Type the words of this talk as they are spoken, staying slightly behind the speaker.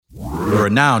are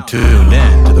now tuned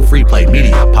in to the Free Play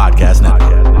Media Podcast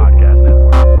Network.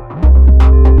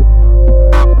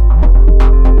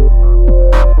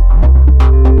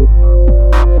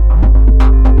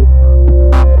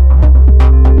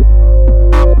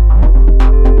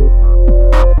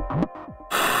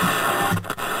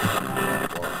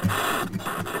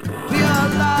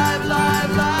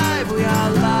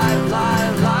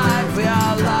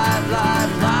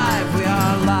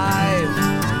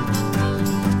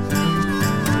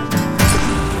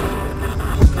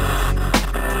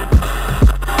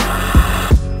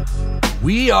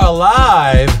 We are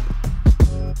live,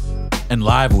 and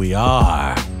live we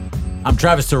are. I'm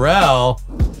Travis Terrell.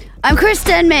 I'm Chris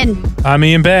Denman. I'm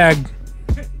Ian Bagg.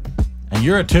 And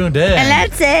you're tuned in. And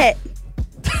that's it.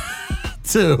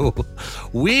 To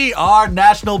We Are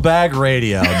National Bag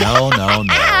Radio. No.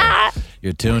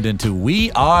 You're tuned into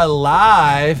We Are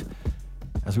Live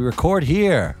as we record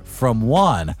here from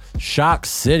One Shock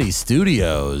City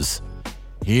Studios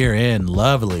here in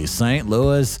lovely St.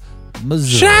 Louis,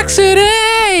 Missouri. Shock City!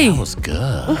 That was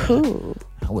good. Ooh.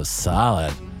 That was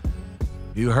solid.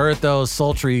 You heard those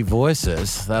sultry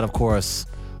voices. That, of course,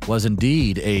 was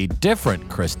indeed a different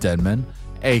Chris Denman,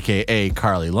 a.k.a.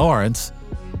 Carly Lawrence,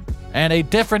 and a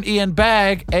different Ian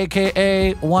Bagg,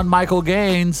 a.k.a. one Michael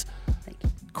Gaines.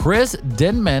 Chris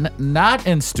Denman not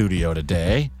in studio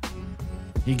today.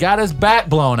 He got his back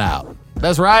blown out.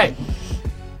 That's right.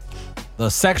 The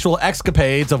sexual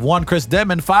escapades of one Chris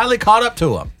Denman finally caught up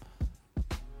to him.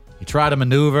 He tried to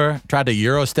maneuver, tried to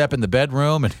Euro step in the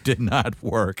bedroom, and it did not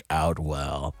work out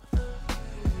well. You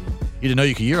didn't know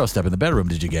you could Euro step in the bedroom,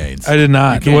 did you, Gaines? I did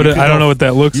not. I don't know what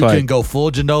that looks like. You can go full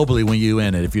Ginobili when you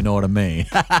in it, if you know what I mean.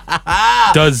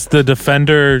 Does the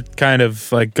defender kind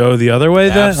of like go the other way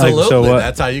then? Absolutely. Like, so what?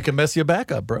 That's how you can mess your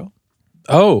back up, bro.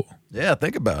 Oh. Yeah,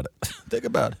 think about it. Think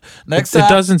about it. It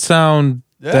doesn't sound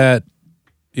that,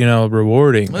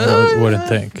 rewarding, I wouldn't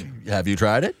think. Have you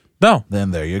tried it? No. Then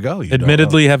there you go. You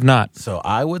Admittedly have not. So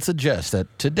I would suggest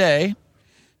that today,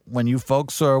 when you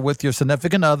folks are with your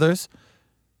significant others,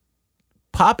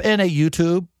 pop in a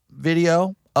YouTube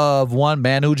video of one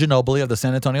Manu Ginobili of the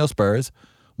San Antonio Spurs,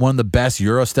 one of the best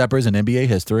Euro steppers in NBA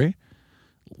history.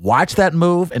 Watch that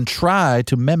move and try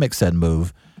to mimic said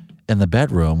move in the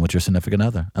bedroom with your significant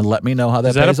other. And let me know how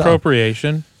that pays off. Is that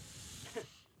appropriation?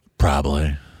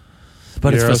 Probably.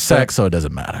 But Euro it's for step? sex, so it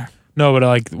doesn't matter. No, but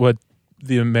like what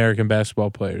the American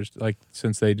basketball players, like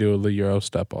since they do a Euro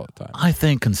step all the time. I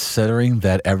think considering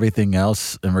that everything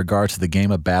else in regards to the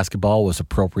game of basketball was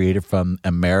appropriated from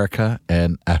America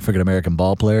and African-American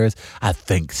ball players, I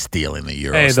think stealing the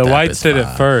Euro step the whites is did it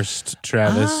fine. first,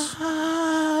 Travis.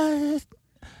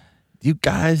 You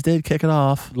guys did kick it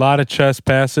off. A lot of chest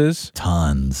passes.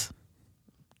 Tons.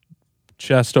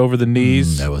 Chest over the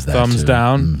knees. There was that thumbs too.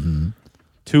 down. Mm-hmm.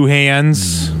 Two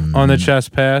hands on the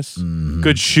chest pass.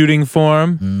 Good shooting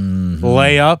form.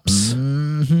 Layups.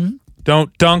 Mm-hmm.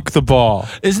 Don't dunk the ball.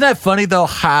 Isn't that funny, though,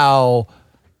 how,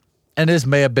 and this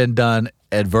may have been done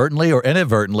advertently or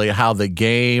inadvertently, how the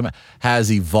game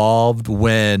has evolved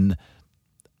when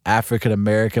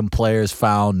African-American players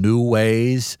found new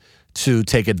ways to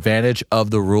take advantage of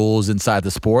the rules inside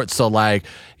the sport. So, like,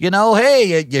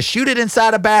 hey, you shoot it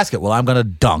inside a basket. Well, I'm going to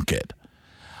dunk it.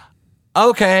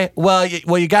 Okay, well,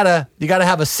 you gotta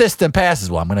have assists and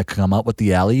passes. Well, I'm gonna come up with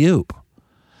the alley-oop.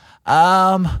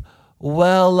 Yeah, we're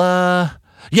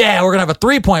gonna have a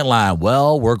 3-point line.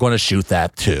 Well, we're gonna shoot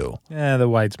that too. Yeah, the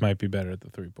whites might be better at the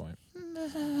 3-point.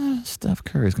 Steph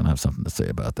Curry's gonna have something to say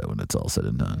about that when it's all said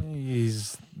and done.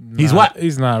 He's what?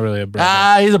 He's not really a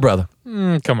brother. He's a brother.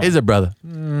 Come on. He's a brother.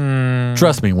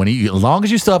 Trust me, as long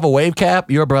as you still have a wave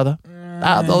cap, you're a brother.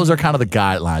 Those are kind of the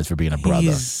guidelines for being a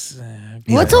brother.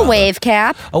 What's a wave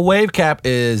cap? A wave cap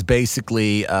is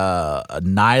basically a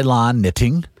nylon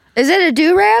knitting. Is it a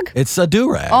do-rag? It's a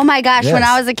do-rag. Oh my gosh, Yes. when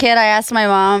I was a kid, I asked my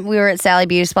mom, we were at Sally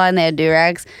Beauty Supply and they had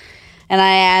do-rags. And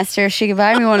I asked her if she could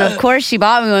buy me one. Of course, she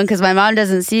bought me one because my mom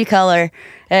doesn't see color.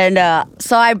 And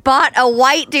so I bought a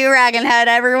white do-rag and had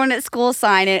everyone at school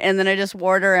sign it. And then I just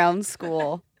wore it around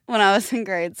school when I was in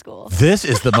grade school. This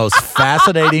is the most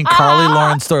fascinating Carly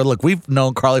Lawrence story. Look, we've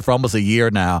known Carly for almost a year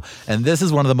now, and this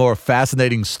is one of the more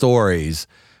fascinating stories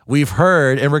we've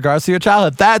heard in regards to your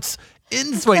childhood. That's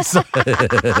Wait, so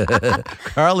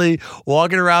Carly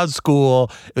walking around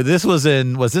school. Was this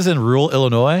in rural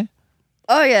Illinois?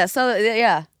 Oh, yeah. So,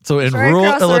 yeah. So in Right rural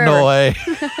across the river. Illinois,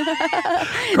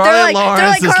 They're like,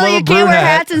 Lawrence, this Carly, little you can't wear brunette.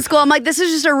 hats in school. I'm like, this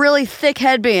is just a really thick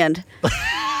headband.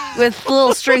 with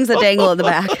little strings that dangle in the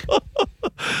back.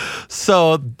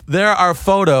 So there are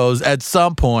photos at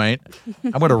some point.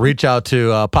 I'm going to reach out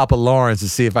to Papa Lawrence to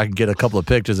see if I can get a couple of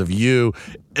pictures of you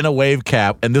in a wave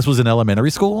cap. And this was in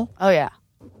elementary school? Oh, yeah.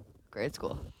 Grade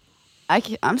school. I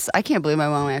can't believe my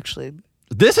mom actually.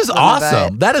 This is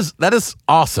awesome. That is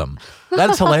awesome. That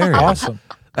is hilarious. Awesome.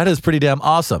 That is pretty damn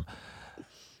awesome.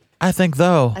 I think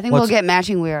we'll get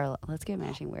matching wear. Let's get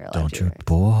matching wear. Don't you,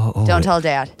 boy? Oh, don't tell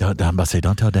Dad. I'm about to say,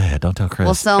 don't tell Dad. Don't tell Chris.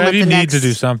 We'll sell him at you the need next to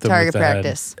do something target with that.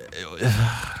 practice.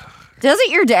 Doesn't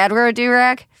your dad wear a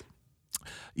do-rag?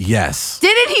 Yes.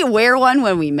 Didn't he wear one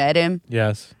when we met him?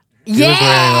 Yes. Yeah. He was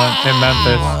wearing one in He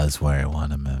Memphis. was wearing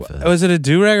one in Memphis. Was it a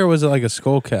do-rag or was it like a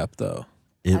skull cap, though?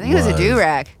 I think it was a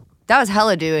do-rag. That was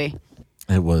hella dewy.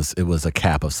 It was a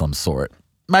cap of some sort.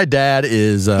 My dad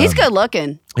is... He's good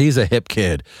looking. He's a hip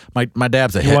kid. My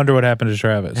dad's a You hip... wonder what happened to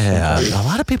Travis. Yeah, a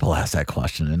lot of people ask that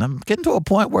question, and I'm getting to a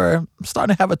point where I'm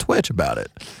starting to have a twitch about it.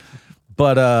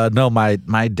 But no, my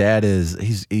dad is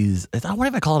he's I won't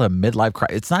even call it a midlife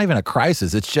crisis. It's not even a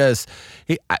crisis. It's just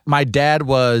my dad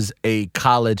was a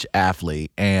college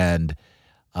athlete, and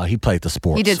he played the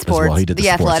sports. He did as well. sports. He did the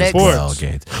athletics. sports as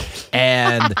well, Gates.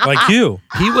 And Like you.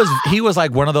 he was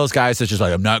like one of those guys that's just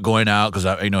like, I'm not going out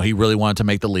because he really wanted to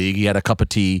make the league. He had a cup of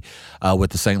tea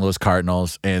with the St. Louis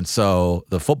Cardinals, and so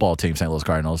the football team, St. Louis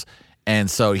Cardinals,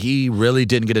 and so he really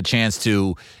didn't get a chance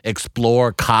to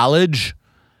explore college.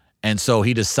 And so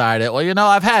he decided, well,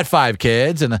 I've had 5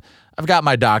 kids and I've got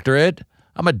my doctorate.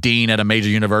 I'm a dean at a major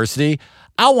university.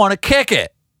 I want to kick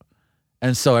it.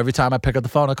 And so every time I pick up the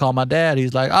phone, I call my dad.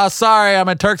 He's like, oh, sorry, I'm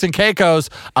at Turks and Caicos.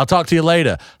 I'll talk to you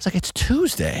later. It's like, it's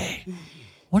Tuesday.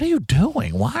 What are you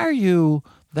doing? Why are you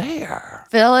there?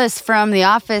 Phyllis from The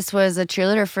Office was a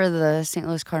cheerleader for the St.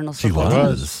 Louis Cardinals. She football team.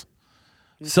 was.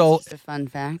 So Just a fun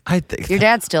fact. I think Your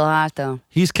dad's still hot, though.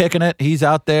 he's kicking it. He's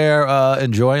out there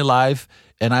enjoying life.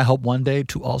 And I hope one day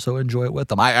to also enjoy it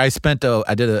with him. I've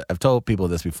told people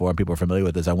this before, and people are familiar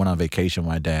with this. I went on vacation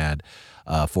with my dad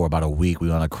for about a week. We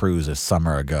went on a cruise a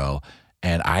summer ago,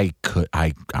 and I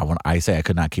say I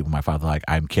could not keep my father. Like,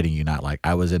 I'm kidding you not. Like,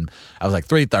 I was like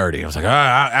 3:30. I was like, all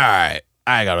right,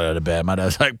 I gotta go to bed. My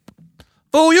dad's like,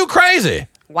 fool, you crazy?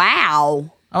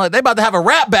 Wow. I'm like, they about to have a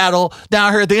rap battle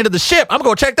down here at the end of the ship. I'm gonna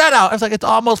go check that out. I was like, it's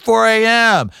almost 4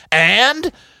 a.m.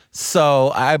 And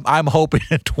so I'm hoping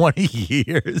in 20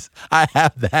 years I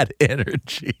have that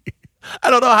energy. I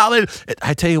don't know how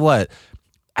I tell you what,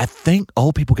 I think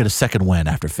old people get a second win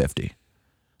after 50.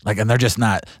 Like, and they're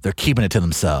keeping it to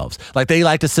themselves. Like, they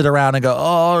like to sit around and go,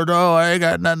 oh no, I ain't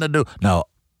got nothing to do. No,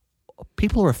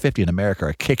 people who are 50 in America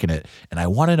are kicking it, and I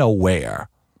want to know where.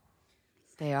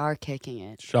 They are kicking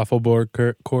it. Shuffleboard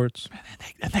courts.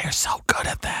 And they're so good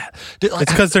at that. Dude, like,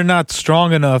 It's because they're not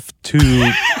strong enough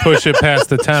to push it past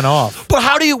the 10 off. But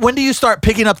when do you start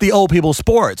picking up the old people's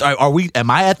sports?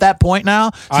 Am I at that point now?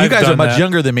 So you I've guys are done much that.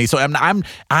 younger than me. So am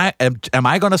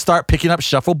I going to start picking up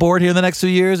shuffleboard here in the next few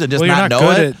years and just Well, you're not not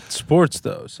know good it? at sports,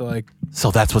 though. So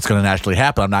that's what's going to naturally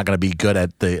happen. I'm not going to be good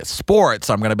at the sports.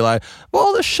 I'm going to be like,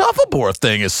 well, the shuffleboard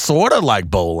thing is sort of like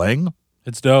bowling.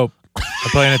 It's dope. I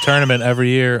play in a tournament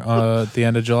every year at the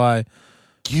end of July.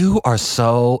 You are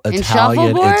so In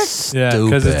Italian. shuffleboard? It's Yeah, stupid.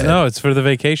 because it's for the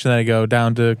vacation that I go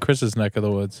down to Chris's neck of the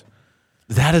woods.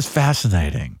 That is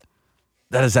fascinating.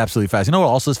 That is absolutely fascinating. You know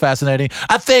what also is fascinating?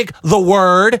 I think the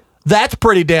word. That's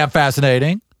pretty damn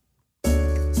fascinating.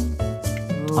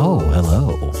 Oh,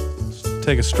 hello.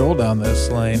 Take a stroll down this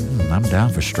lane. I'm down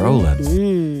for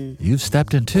strolling. You've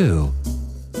stepped into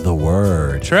the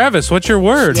word. Travis, what's your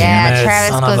word? Yeah, it, Travis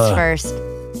son of goes a-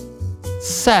 first.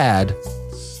 Sad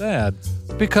Sad.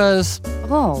 because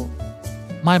Oh.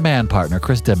 my man partner,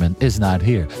 Chris Dimon, is not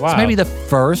here. Wow. It's maybe the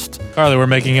first. Carly, we're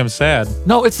making him sad.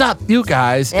 No, it's not you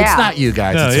guys. It's Yeah. not you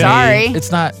guys. No, it's yeah. Sorry. me.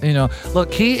 It's not,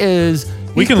 look, he is.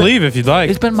 We can leave if you'd like.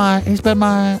 He's been my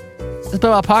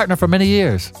partner for many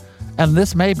years. And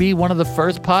this may be one of the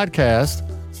first podcasts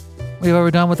we've ever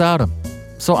done without him.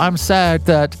 So I'm sad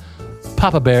that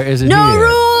Papa Bear isn't No here.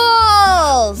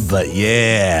 rules! But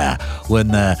yeah, when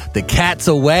the cat's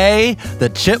away, the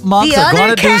chipmunks The are going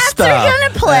other to do cats are stuff.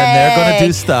 gonna play. And they're going to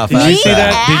do stuff. Did you see Meow.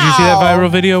 that? Did you see that viral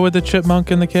video with the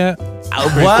chipmunk and the cat?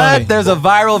 Pretty What? funny. There's a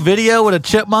viral video with a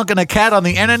chipmunk and a cat on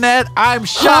the internet? I'm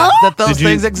shocked that those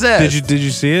things exist. Did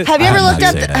you see it? Have you ever I've looked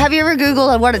not up? seen it. Have you ever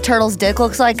Googled what a turtle's dick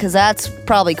looks like? Because that's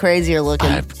probably crazier looking.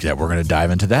 Yeah, we're going to dive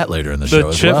into that later in the The show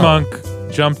as well.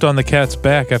 chipmunk jumped on the cat's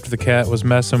back after the cat was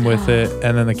messing with it,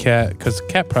 and then the cat, because the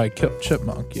cat probably killed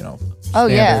chipmunk, Oh,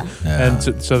 yeah. standard.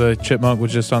 And so the chipmunk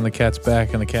was just on the cat's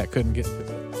back, and the cat couldn't get to it.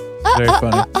 Very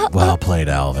funny. Well played,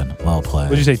 Alvin. Well played.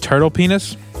 Would you say turtle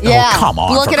penis? Yeah. Oh, come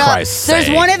on, Look for it up. Christ's There's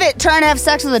sake. one of it trying to have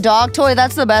sex with a dog toy.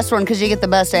 That's the best one because you get the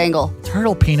best angle.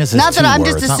 Turtle penis is Not that two I'm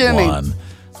words, just not assuming. one.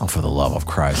 Oh, for the love of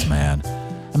Christ, man.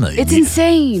 It's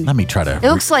insane. Let me try to. It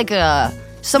looks like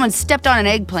someone stepped on an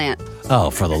eggplant. Oh,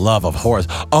 for the love of horse.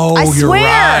 Oh, I you're swear.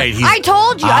 right. I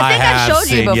told you. I think I have showed you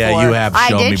seen- before. Yeah, you have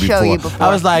shown I did me show before. you before.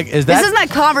 I was like, is that? This is my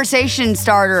conversation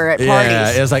starter at yeah,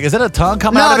 parties. it's like, is it a tongue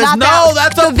coming No, out of his? not No,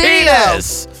 that. that's a The video.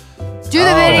 penis. Do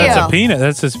the video. That's a penis.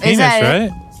 That's his penis, that it?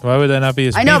 right? Why would that not be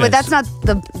his I penis? know, but that's not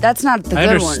the good I one.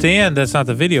 understand that's not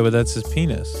the video, but that's his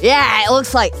penis. Yeah, it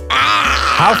looks like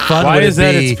How fun Why would is it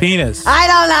that be? its penis? I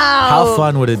don't know. How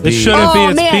fun would it be? It shouldn't be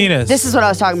its man. penis. This is what I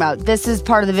was talking about. This is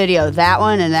part of the video. That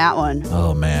one and that one.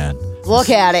 Oh man, Look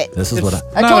at it. this is what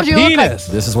I Not told a you. Look like, penis.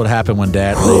 this is what happened when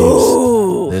Dad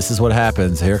leaves. This is what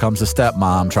happens. Here comes the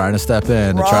stepmom trying to step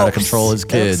in to try to gross. control his It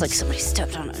kids. looks like somebody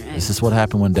stepped on it. This is what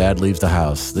happened when Dad leaves the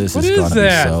house. This What is is gonna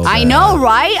that? be so. I bad. know,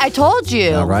 right? I told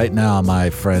you. Now, right now, my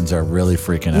friends are really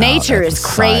freaking out. Nature at the is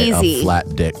sight crazy. Of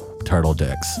flat dick turtle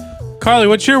dicks. Carly,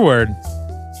 what's your word?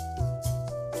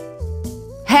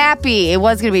 Happy. It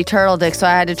was gonna be turtle dick, so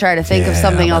I had to try to think of Yeah,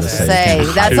 something I'm else about to to say, say. you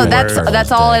can't That's hide that's the word.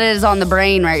 that's all it is on the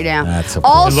brain right now. That's a-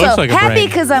 also It looks like a happy brain.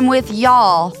 because I'm with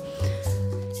y'all,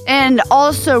 and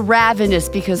also ravenous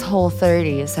because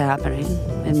Whole30 is happening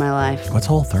in my life. What's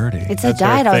Whole 30? It's That's a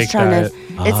our diet I was fake trying diet. to.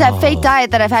 It's that fake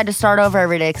diet that I've had to start over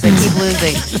every day because I keep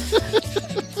losing.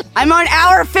 I'm on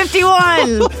hour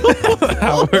 51.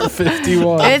 Hour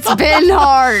 51. It's been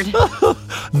hard.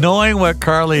 Knowing what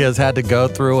Carly has had to go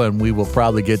through, and we will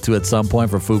probably get to at some point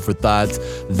for food for thoughts,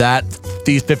 that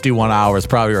these 51 hours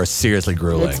probably are seriously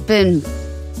grueling. It's been.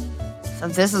 So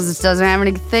this doesn't have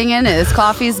anything in it. This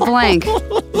coffee's blank.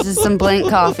 This is some blank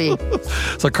coffee.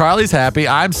 So Carly's happy.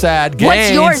 I'm sad. What's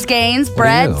Gaines. yours, Gaines? are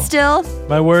Bread you? still?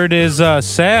 My word is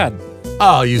sad.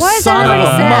 Oh, you Why is son of a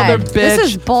everybody sad? mother bitch. This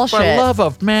is bullshit. For love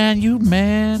of man, you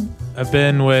man. I've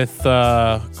been with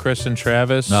Chris and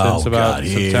Travis Oh, since about God,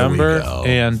 here we September, go.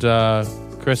 and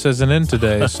Chris isn't in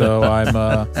today, so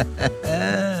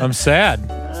I'm sad.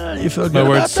 You feel good My about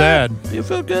word's that? sad. You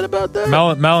feel good about that?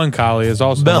 Melancholy is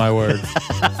also my word.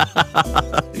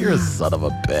 You're a son of a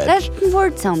bitch. That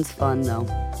word sounds fun, though.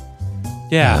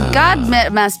 Yeah. God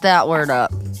messed that word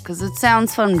up because it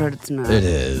sounds fun, but it's not. It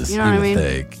is. You know what I would mean?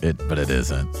 think it, but it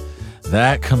isn't.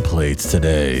 That completes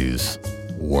today's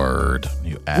word.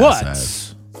 You asshat.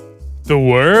 What's the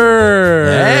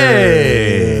word?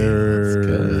 Hey.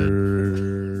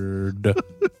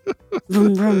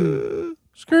 Vroom, vroom.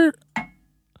 Skirt.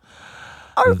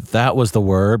 That was the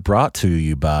word brought to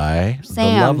you by the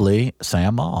Sam. lovely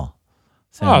Sam Mall.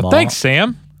 Sam Oh, thanks,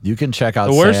 Sam. You can check out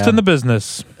The worst Sam, in the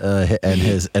business.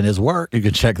 and his work. You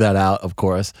can check that out, of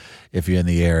course, if you're in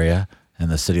the area in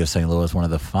the city of St. Louis, one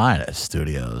of the finest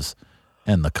studios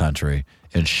in the country,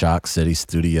 in Shock City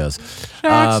Studios.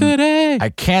 Shock City. I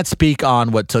can't speak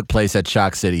on what took place at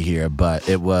Shock City here, but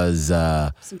it was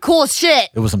Some cool shit.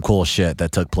 some cool shit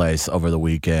that took place over the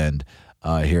weekend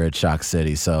here at Shock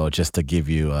City. So just to give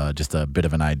you just a bit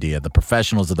of an idea, the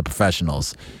professionals of the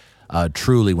professionals,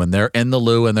 truly, when they're in the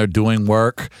loo and they're doing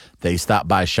work, they stop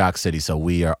by Shock City. So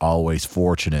we are always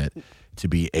fortunate to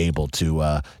be able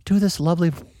to do this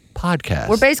lovely podcast.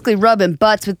 We're basically rubbing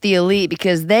butts with the elite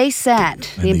because they sat.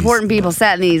 The these- important people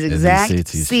sat in these these exact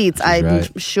seats. He's seats. I'm right.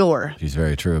 sure. She's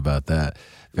very true about that.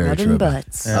 Very Rubbing true about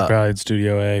butts. Yeah, probably in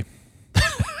Studio A.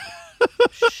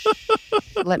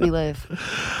 Let me live.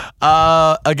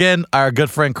 Again, our good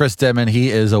friend Chris Denman,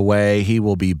 he is away. He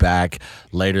will be back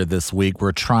later this week.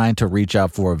 We're trying to reach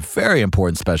out for a very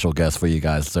important special guest for you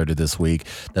guys later this week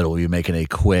that will be making a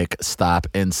quick stop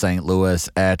in St. Louis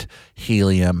at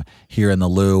Helium here in the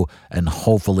Lou, and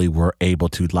hopefully we're able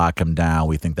to lock him down.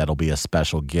 We think that'll be a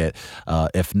special get.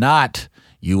 If not,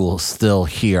 you will still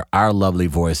hear our lovely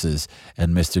voices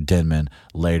and Mr. Denman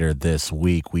later this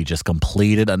week. We just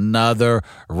completed another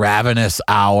ravenous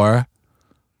hour.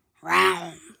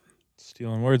 Round.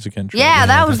 Stealing words again. Troy. Yeah,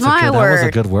 that was my That was a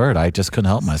word. good word. I just couldn't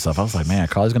help myself. I was like, man,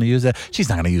 Carly's going to use that. She's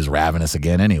not going to use ravenous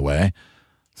again anyway.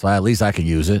 So at least I can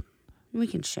use it. We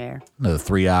can share. Another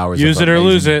 3 hours. Use of it or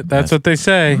lose amazing- it. That's what they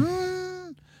say.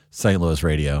 St. Louis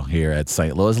Radio here at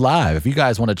St. Louis Live. If you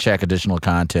guys want to check additional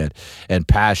content and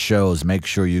past shows, make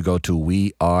sure you go to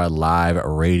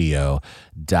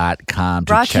weareliveradio.com to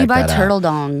Brought to you check by that out. Turtle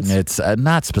Dongs. It's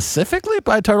not specifically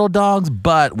by Turtle Dongs,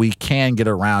 but we can get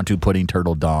around to putting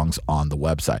Turtle Dongs on the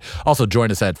website. Also,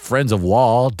 join us at Friends of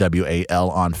Wall, WAL,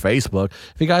 on Facebook.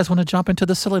 If you guys want to jump into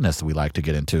the silliness that we like to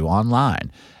get into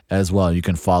online as well, you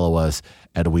can follow us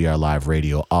at We Are Live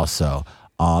Radio also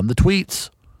on the tweets,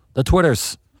 the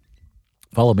Twitters.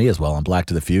 Follow me as well on Black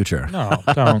to the Future. No,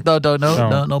 don't.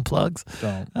 No plugs.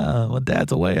 Don't. When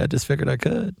Dad's away, I just figured I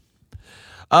could.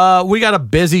 We got a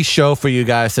busy show for you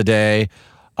guys today.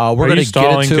 We're Are going you to get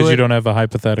stalling into because it. you don't have a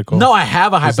hypothetical? No, I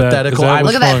have a hypothetical. that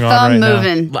what's Look at that going on thumb right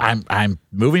now? moving. I'm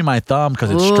moving my thumb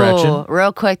because it's Ooh, stretching.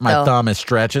 real quick My though. thumb is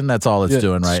stretching. That's all it's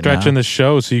doing right Stretching now. the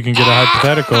show so you can get a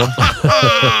hypothetical.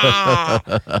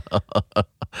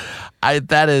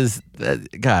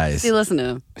 Guys. See, listen to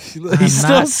him. He's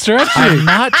still stretching. I'm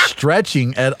not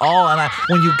stretching at all. And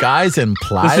when you guys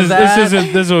imply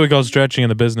This is what we call stretching in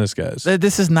the business, guys.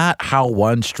 this is not how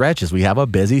one stretches. We have a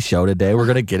busy show today. We're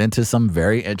going to get into some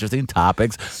very interesting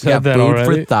topics. We have that food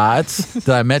already? for thoughts. Did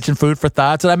I mention food for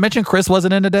thoughts? Did I mention Chris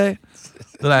wasn't in today?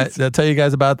 Did I tell you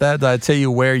guys about that? Did I tell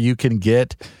you where you can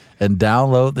get and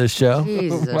download this show?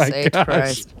 Jesus my H. gosh.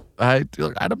 Christ.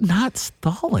 I'm not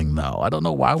stalling though. I don't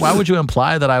know why. Why would you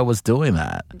imply that I was doing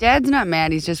that? Dad's not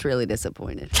mad. He's just really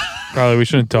disappointed. Probably we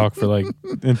shouldn't talk for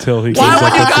until he. Why comes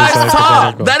would up you with this guys talk?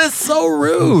 hypothetical. That is so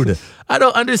rude. I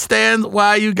don't understand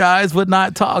why you guys would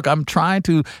not talk. I'm trying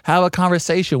to have a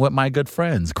conversation with my good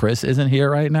friends. Chris isn't here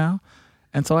right now,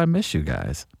 and so I miss you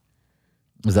guys.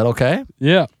 Is that okay?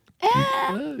 Yeah,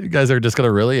 You guys are just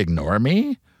gonna really ignore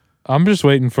me? I'm just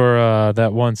waiting for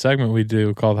that one segment we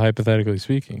do called Hypothetically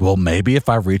Speaking. Well, maybe if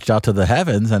I reached out to the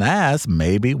heavens and asked,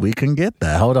 maybe we can get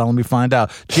that. Hold on, let me find out.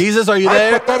 Jesus, are you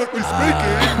there? Hypothetically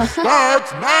speaking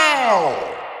starts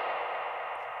now.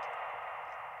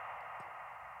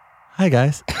 Hi,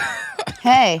 guys.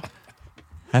 Hey,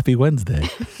 Happy Wednesday.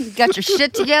 you got your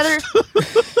shit together?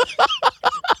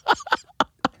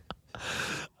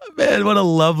 Man, what a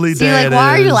lovely See, day like, it why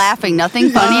are you is. laughing? Nothing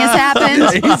funny has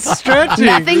happened. He's stretching.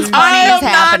 Nothing's funny I is am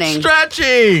happening. not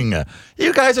stretching.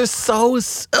 You guys are so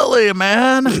silly,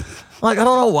 man. Like, I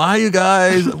don't know why you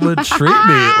guys would treat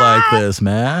me like this,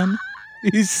 man.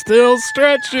 He's still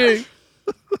stretching.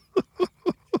 All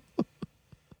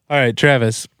right,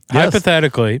 Travis. Yes.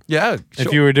 Hypothetically, Yeah.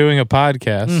 if you were doing a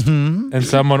podcast and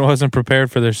someone wasn't prepared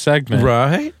for their segment,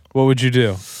 Right? what would you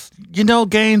do? You know,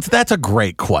 Gaines, that's a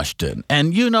great question.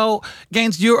 And you know,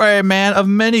 Gaines, you are a man of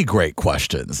many great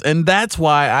questions. And that's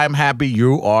why I'm happy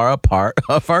you are a part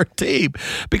of our team,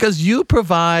 because you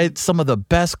provide some of the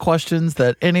best questions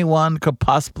that anyone could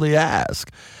possibly ask.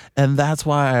 And that's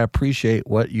why I appreciate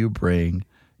what you bring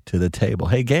to the table.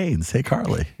 Hey, Gaines. Hey,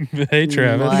 Carly. Hey,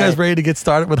 Travis. What? You guys ready to get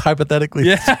started with hypothetically?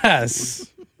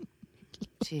 Yes.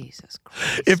 Jesus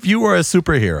Christ. If you were a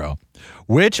superhero,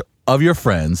 which of your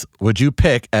friends would you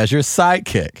pick as your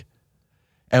sidekick?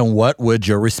 And what would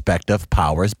your respective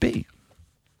powers be?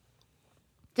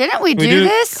 Didn't we We do do-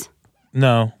 this?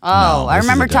 No. Oh, I this is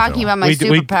remember a different talking one. about my we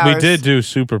superpowers. did do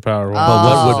superpower one. But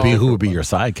what would be, Oh. who would be your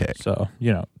sidekick? So,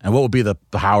 And what would be the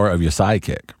power of your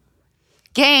sidekick?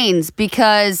 Gaines,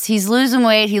 because he's losing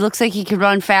weight. He looks like he could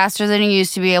run faster than he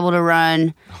used to be able to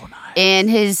run. Oh, nice. And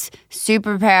his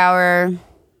superpower.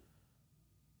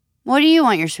 What do you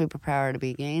want your superpower to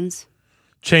be, Gaines?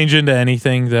 change into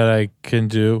anything that I can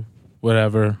do,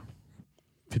 whatever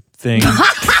thing,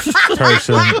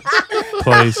 person,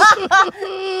 place.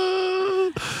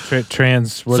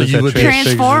 What So is you that? would be-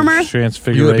 Transformer?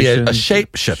 Transfiguration. You would be a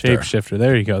shapeshifter. Shapeshifter.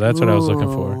 There you go. That's what I was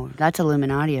looking for. Ooh, that's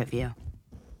Illuminati of you.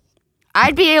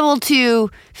 I'd be able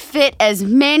to fit as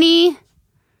many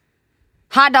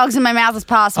hot dogs in my mouth as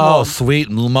possible. Oh, sweet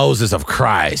Moses of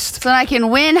Christ. So that I can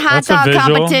win hot That's a dog visual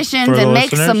competitions for the and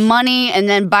make listeners. some money and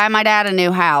then buy my dad a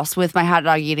new house with my hot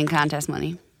dog eating contest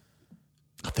money.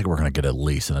 I think we're going to get at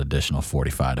least an additional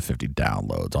 45 to 50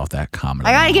 downloads off that comment.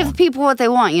 I gotta alone. give people what they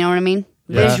want, you know what I mean?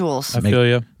 Yeah. Visuals. I feel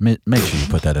you. Make sure you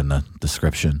put that in the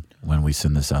description when we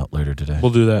send this out later today.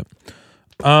 We'll do that.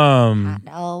 Hot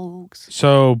dogs.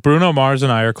 So Bruno Mars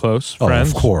and I are close friends.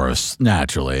 Of course.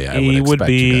 Naturally. I He would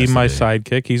expect you be guys to my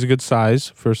sidekick. He's a good size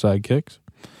for sidekicks.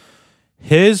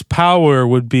 His power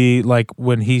would be like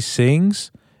when he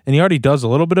sings, and he already does a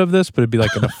little bit of this, but it'd be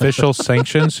like an official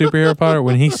sanctioned superhero power.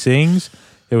 When he sings,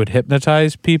 it would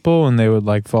hypnotize people and they would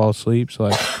like fall asleep. So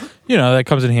like, that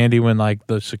comes in handy when like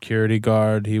the security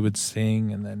guard, he would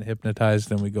sing and then hypnotize,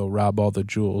 then we go rob all the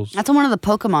jewels. That's what one of the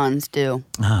Pokemons do.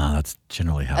 that's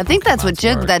generally how I think that's what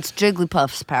Pokemons work. that's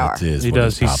Jigglypuff's power. That is He what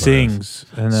does. his He power is. sings.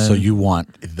 And then So you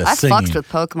want the I singing. fucked with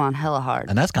Pokemon hella hard.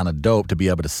 And that's kind of dope to be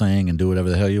able to sing and do whatever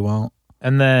the hell you want.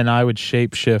 And then I would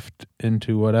shapeshift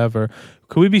into whatever.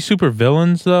 Could we be super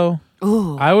villains though?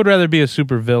 Ooh. I would rather be a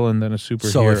super villain than a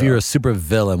superhero. So if you're a super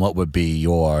villain, what would be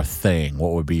your thing?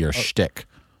 What would be your shtick?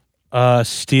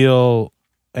 steal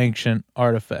ancient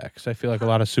artifacts. I feel like a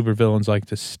lot of super villains like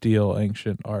to steal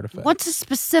ancient artifacts. What's a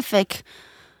specific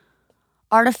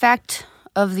artifact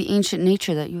of the ancient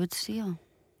nature that you would steal?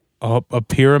 A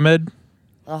pyramid?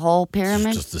 The whole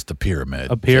pyramid? Just a pyramid.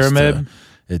 A pyramid?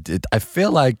 I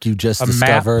feel like you just A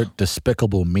discovered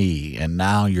Despicable Me, and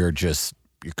now you're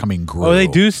coming Gru. Oh, they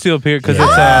do steal pyramid because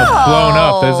Yeah. it's blown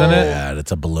up, isn't it? Yeah,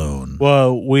 it's a balloon.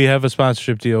 Well, we have a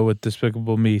sponsorship deal with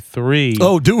Despicable Me 3.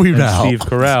 Oh, do we and now? Steve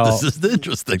Carell. This is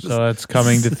interesting. So it's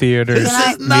coming to theaters This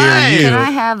is near nice. you. Can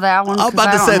I have that one? I'm 'Cause about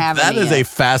I to don't say have that any is yet. a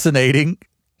fascinating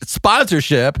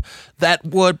sponsorship that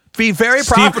would be very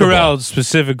Steve profitable. Carell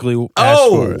specifically asked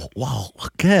for it. well,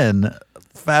 again,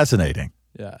 fascinating.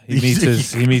 Yeah, he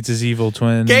meets his evil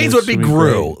twin. Gaines It's would be gonna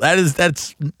Gru.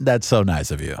 great. That's so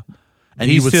nice of you. And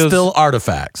He you would steals- steal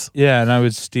artifacts. Yeah, and I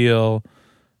would steal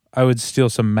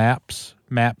some maps.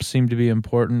 Maps seem to be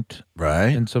important Right.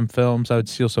 in some films. I would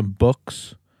steal some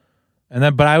books.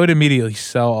 But I would immediately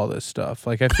sell all this stuff.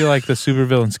 Like I feel like the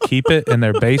supervillains keep it in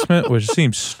their basement, which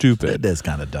seems It stupid. is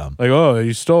kind of dumb. Like, oh,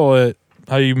 you stole it.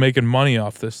 How are you making money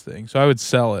off this thing? So I would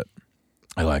sell it.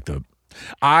 I like them.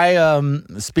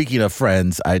 Speaking of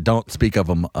friends, I don't speak of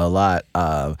them a lot.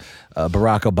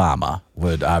 Barack Obama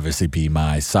would obviously be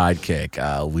my sidekick.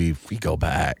 We go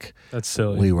back. That's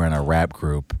silly. We were in a rap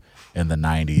group in the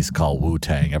 90s called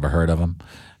Wu-Tang. Ever heard of them?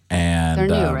 And They're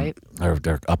new, right?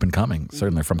 They're up and coming,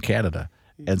 certainly from Canada.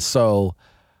 And so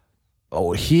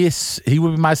he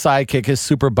would be my sidekick.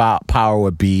 His power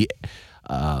would be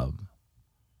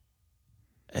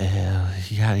he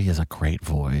has a great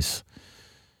voice.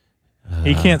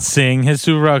 He can't sing. His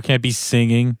superpower can't be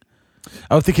singing.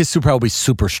 I would think his superpower would be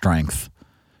super strength.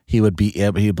 He would be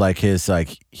able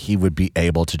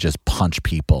to just punch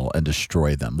people and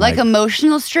destroy them. Like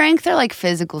emotional strength or like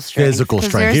physical strength? Physical 'Cause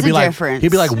strength. There's He'd a difference.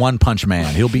 be like One Punch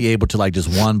Man. He'll be able to like just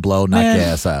one blow knock Man. your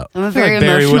ass out. I'm a feel very like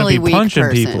Barry wouldn't emotionally be weak punching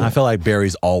person. people. I feel like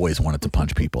Barry's always wanted to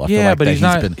punch people. I feel Yeah, like but that he's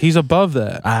not. been, He's above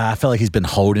that. I feel like he's been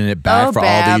holding it back Oh, for all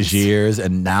Babs. these years,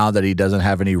 and now that he doesn't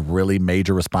have any really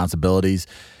major responsibilities,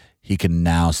 he can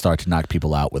now start to knock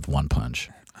people out with one punch.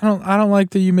 I don't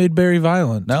like that you made Barry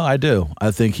violent. No, I do.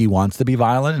 I think he wants to be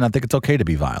violent, and I think it's okay to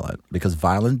be violent because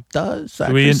violence does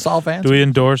actually solve answers. Do we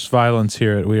endorse violence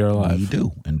here at We Are Live? We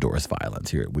do endorse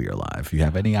violence here at We Are Live. If you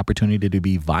have any opportunity to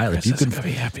be violent, Chris you isn't can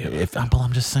gonna be happy about well,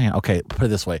 I'm just saying. Okay, put it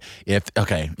this way. You I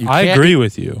can't- agree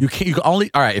with you. You can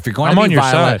only all right. If you're going I'm to on be your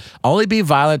violent, side. only be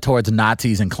violent towards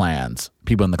Nazis and clans,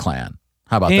 people in the Klan.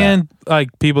 How about that? And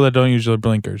like people that don't use their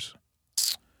blinkers.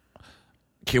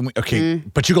 Can we, okay,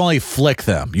 but you can only flick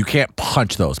them. You can't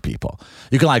punch those people.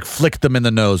 You can like flick them in the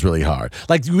nose really hard.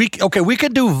 Like we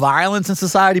can do violence in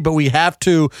society, but we have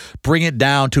to bring it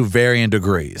down to varying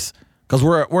degrees. Because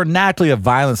we're naturally a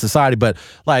violent society, but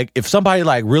like if somebody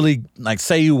like really like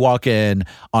say you walk in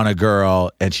on a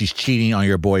girl and she's cheating on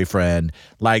your boyfriend,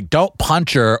 like don't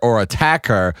punch her or attack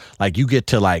her. Like you get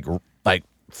to like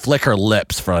flick her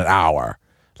lips for an hour.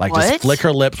 Like What? just flick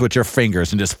her lips with your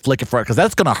fingers and just flick it for because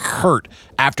that's gonna hurt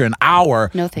after an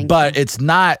hour. No, thank but you. it's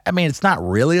not. I mean, it's not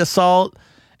really assault,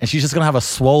 and she's just gonna have a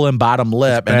swollen bottom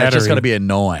lip, and it's just battery. gonna be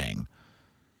annoying.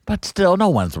 But still, no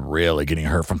one's really getting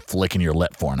hurt from flicking your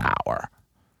lip for an hour.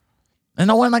 And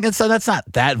no one, like I said, that's not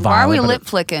that Why are violent. we but lip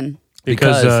flicking?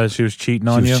 Because she was cheating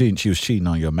on you. She was cheating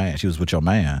on your man. She was with your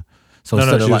man. So No,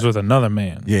 instead of she was like, with another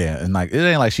man. yeah, and like it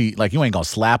ain't like you ain't gonna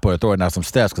slap her or throw her down some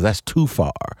steps because that's too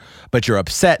far. But you're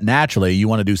upset naturally. You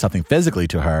want to do something physically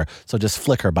to her, so just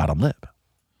flick her bottom lip.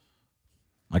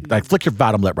 Like flick your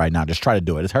bottom lip right now. Just try to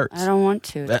do it. It hurts. I don't want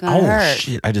to. It's gonna hurt.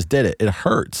 Shit! I just did it. It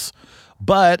hurts,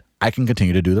 but I can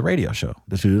continue to do the radio show,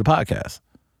 to do the podcast.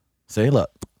 Say, look,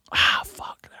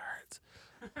 fuck, that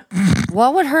hurts.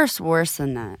 What would hurt worse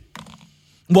than that?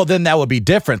 Well, then that would be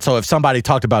different. So if somebody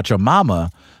talked about your mama,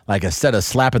 like instead of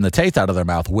slapping the taste out of their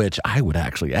mouth, which I would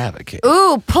actually advocate.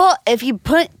 Ooh, if you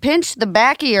pinch the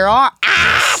back of your arm,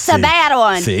 it's a See? bad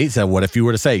one. See, so what if you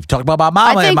were to say, if you talk about my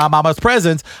mama and think- my mama's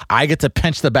presence, I get to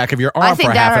pinch the back of your arm I for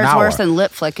think half that an hurts hour. worse than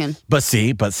lip flicking.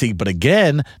 But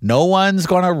again, no one's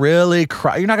gonna really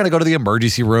cry. You're not gonna go to the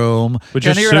emergency room. Would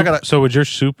You're your not gonna- so would your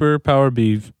superpower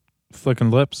be flicking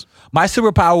lips? My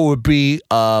superpower would be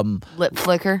Lip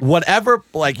flicker. whatever,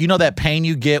 like you know that pain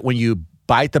you get when you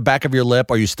bite the back of your lip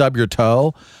or you stub your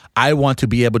toe. I want to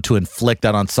be able to inflict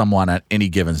that on someone at any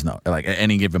given like at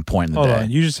any given point in the Hold day.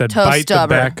 on, you just said Toe bite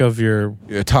stubber. the back of your.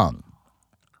 Your tongue,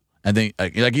 and then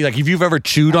like if you've ever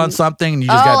chewed on something and you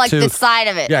just Oh, got like two, the side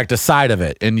of it. yeah, like the side of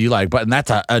it, and you like, and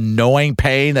that's an annoying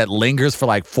pain that lingers for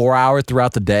like 4 hours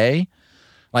throughout the day.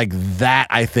 Like that,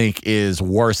 I think is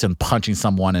worse than punching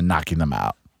someone and knocking them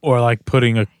out. Or like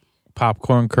putting a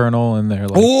popcorn kernel in their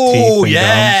like teeth Oh and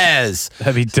yes. gums.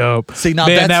 That'd be dope. See, now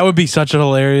man, that's- that would be such a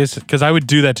hilarious because I would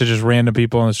do that to just random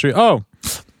people on the street. Oh,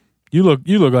 you look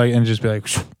like, and just be like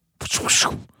with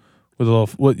a little.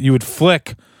 What you would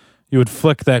flick You would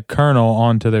flick that kernel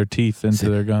onto their teeth into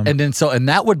their gum. And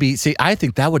that would be, I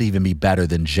think that would even be better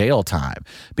than jail time,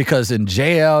 because in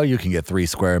jail you can get 3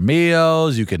 square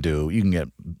meals, you can get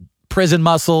prison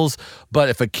muscles. But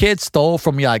if a kid stole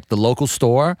from like the local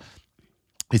store,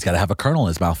 he's got to have a kernel in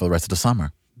his mouth for the rest of the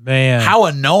summer. Man, How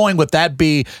annoying would that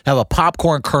be to have a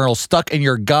popcorn kernel stuck in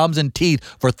your gums and teeth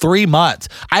for 3 months?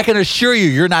 I can assure you,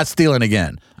 you're not stealing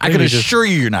again. I can assure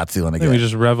you, you're not stealing I think again. we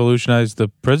just revolutionized the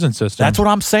prison system. That's what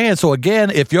I'm saying. So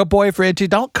again, if your boyfriend,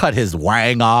 don't cut his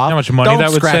wang off. You know how much money don't that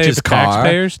would scratch save his car.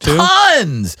 taxpayers, too?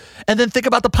 Tons. And then think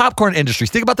about the popcorn industry.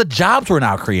 Think about the jobs we're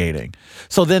now creating.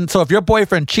 So if your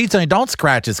boyfriend cheats on you, don't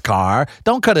scratch his car.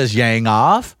 Don't cut his yang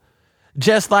off.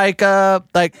 Just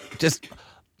just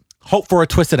hope for a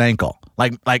twisted ankle.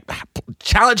 Like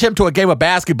challenge him to a game of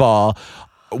basketball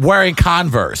wearing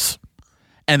Converse,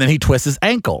 and then he twists his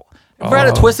ankle. Ever had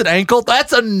a twisted ankle?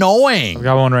 That's annoying. I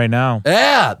got one right now.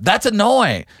 Yeah, that's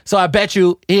annoying. So I bet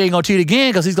you he ain't gonna cheat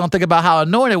again because he's gonna think about how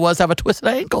annoying it was to have a twisted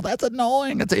ankle. That's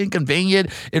annoying. It's inconvenient.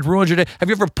 It ruins your day. Have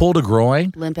you ever pulled a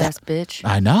groin? Limp ass bitch.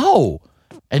 I know.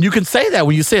 And you can say that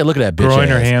when you say it. Look at that bitch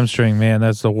Groin or ass. hamstring, man,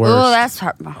 that's the worst. Oh, that's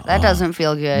hard. That doesn't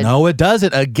feel good. No, it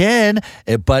doesn't. Again,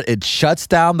 but it shuts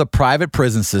down the private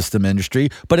prison system industry,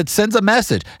 but it sends a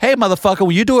message. Hey, motherfucker,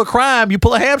 when you do a crime, you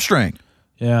pull a hamstring.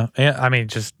 Yeah, I mean,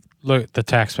 just look at the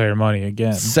taxpayer money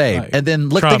again. Save. Like, And then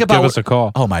Trump, think about give us a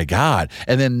call. Oh my God.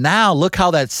 And then now look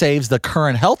how that saves the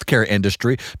current healthcare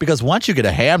industry, because once you get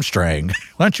a hamstring,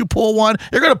 once you pull one,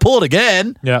 you're going to pull it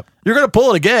again. Yep. You're going to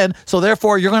pull it again. So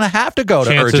therefore, you're going to have to go to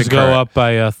Chances urgent go care. up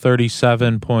by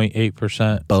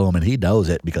 37.8%. Boom. And he knows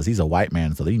it because he's a white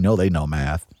man. So they know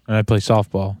math. And I play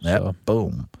softball. Yep. So.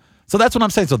 Boom. So that's what I'm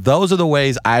saying. So those are the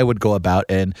ways I would go about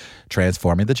in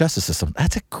transforming the justice system.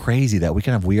 That's crazy that we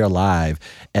can have We Are Live,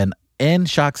 and in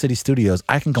Shock City Studios,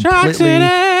 I can completely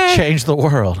change the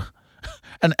world.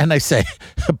 And they say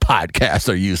podcasts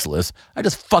are useless. I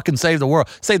just fucking save the world.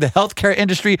 Save the healthcare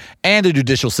industry and the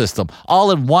judicial system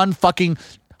all in one fucking,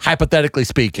 hypothetically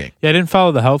speaking. Yeah, I didn't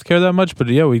follow the healthcare that much, but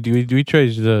yeah, we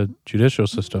changed the judicial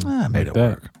system. I made like it that.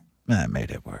 work. I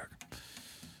made it work.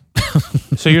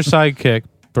 So your sidekick,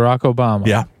 Barack Obama.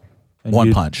 Yeah. and One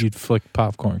you'd- punch. You'd flick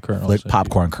popcorn kernels. Flick and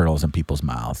popcorn kernels in people's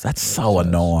mouths. That's so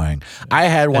annoying. I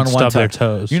had one stub time. their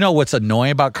toes. You know what's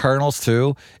annoying about kernels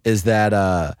too is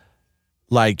that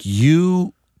like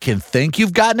you can think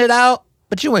you've gotten it out,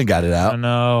 but you ain't got it I out.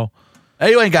 know.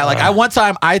 You ain't got I one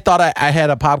time I thought I had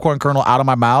a popcorn kernel out of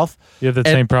my mouth. You have the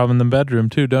same problem in the bedroom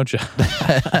too, don't you?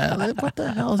 Like, what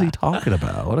the hell is he talking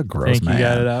about? What a gross Think man. you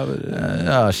got it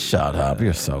out. Oh, shut up.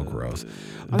 You're so gross.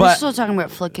 We're But still talking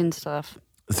about flicking stuff.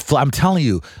 I'm telling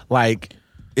you, like,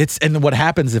 and what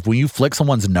happens if when you flick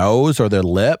someone's nose or their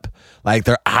lip, like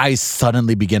their eyes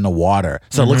suddenly begin to water.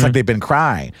 So it looks like they've been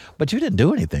crying. But you didn't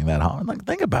do anything that hard. Like,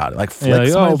 think about it. Like, flick Yeah, like,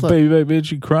 oh, somebody's lip. baby, baby,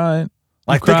 bitch, you crying?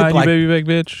 Like, You think of, crying, like- you baby,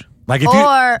 baby, bitch. Like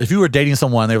if you were dating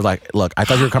someone, they were like, look, I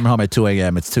thought you were coming home at 2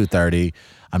 a.m. It's 2:30.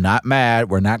 I'm not mad.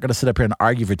 We're not going to sit up here and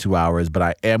argue for 2 hours, but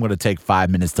I am going to take 5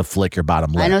 minutes to flick your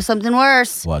bottom lip. I know something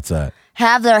worse. What's that?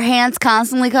 Have their hands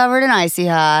constantly covered in icy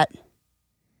hot.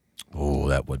 Oh,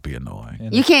 that would be annoying.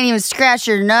 You can't even scratch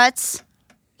your nuts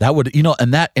That would,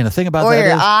 and the thing about or that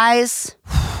your is, eyes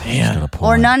man,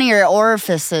 or none of your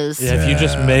orifices. Yeah, if you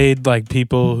just made like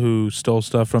people who stole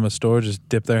stuff from a store just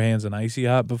dip their hands in icy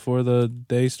hot before the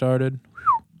day started.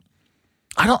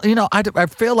 I don't, I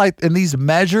feel like in these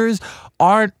measures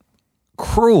aren't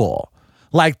cruel.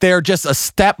 Like they're just a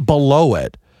step below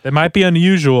it. It might be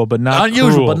unusual, but not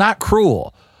Unusual, cruel. but not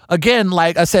cruel. Again,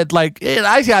 like I said, like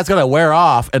icy hot's gonna wear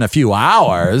off in a few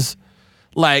hours.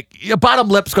 Like your bottom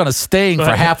lip's gonna sting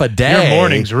for half a day. Your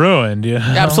morning's ruined. You know?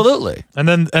 Absolutely. And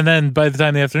then by the time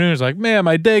in the afternoon, it's like, man,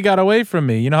 my day got away from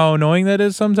me. You know how annoying that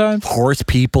is sometimes? Of course,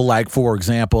 people like, for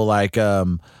example, like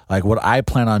what I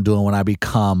plan on doing when I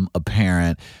become a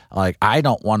parent, like I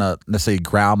don't want to necessarily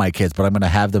ground my kids, but I'm going to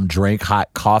have them drink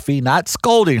hot coffee, not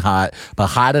scalding hot, but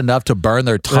hot enough to burn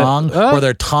their tongue, where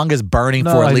their tongue is burning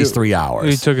for at least 3 hours.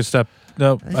 We took a step.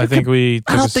 No, I think we.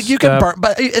 I don't think you can burn,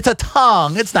 but it's a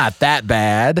tongue. It's not that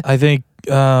bad. I think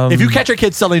If you catch your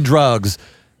kids selling drugs,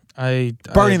 burning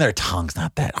I, their tongue's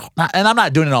not that. And I'm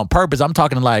not doing it on purpose. I'm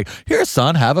talking like, here,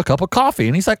 son, have a cup of coffee.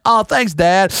 And he's like, oh, thanks,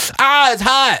 Dad. Ah, it's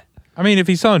hot. I mean, if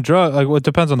he's selling drugs, like, well, it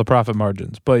depends on the profit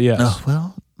margins. But yes, Oh,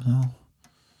 well,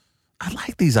 I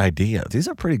like these ideas. These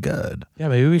are pretty good. yeah,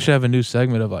 maybe we should have a new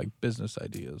segment of like business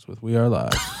ideas with We Are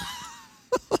Live.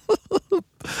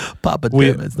 Papa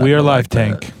we Tim, it's not We Are gonna Live like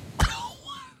that. tank,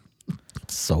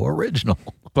 So original.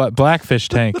 Blackfish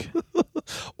tank.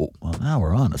 Oh, well, now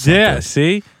we're on to something. Yeah,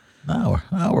 see, Now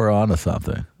we're on to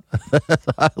something.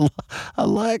 I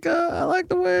like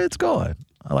the way it's going.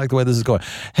 I like the way this is going.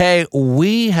 Hey,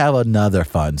 we have another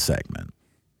fun segment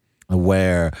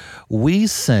where we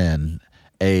send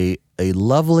a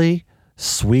lovely,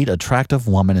 sweet, attractive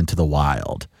woman into the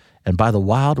wild. And by the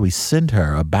wild, we send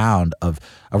her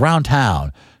around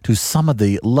town to some of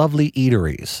the lovely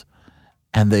eateries.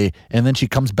 And then she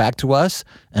comes back to us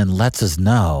and lets us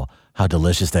know how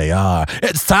delicious they are.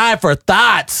 It's time for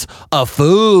Thoughts of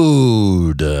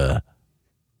Food.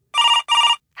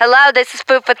 Hello, this is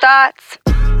Food for Thoughts.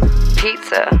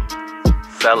 Pizza,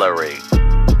 Celery,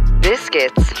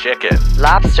 biscuits, chicken,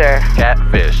 lobster,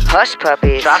 catfish, hush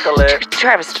puppies, chocolate,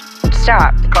 Travis,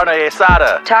 stop. carne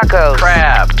asada, Tacos,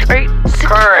 crab, Are you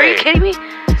curry, kidding me?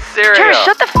 cereal. Travis,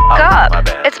 shut the Oh, up. my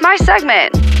bad. It's my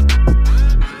segment.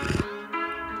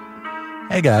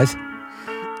 Hey, guys.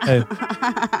 Hey,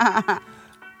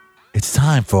 It's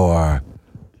time for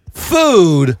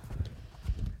food.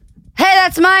 Hey,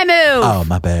 that's my move. Oh,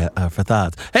 my bad. For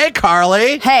thoughts. Hey,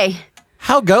 Carly. Hey,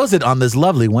 How goes it on this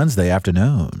lovely Wednesday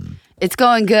afternoon? it's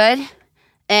going good.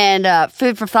 And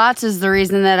Food for Thoughts is the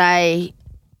reason that I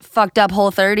fucked up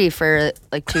Whole30 for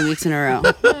like 2 weeks in a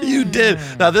row. You did.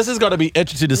 Now, this is going to be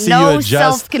interesting to see you No adjust.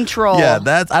 self-control.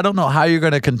 Yeah, I don't know how you're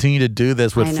going to continue to do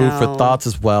this with I Food for know. Thoughts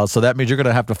as well. So that means you're going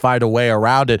to have to find a way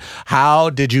around it. How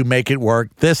did you make it work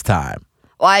this time?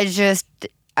 Well,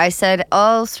 I said,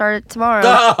 I'll start it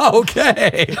tomorrow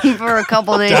Okay. for a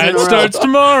couple days in a diet row. starts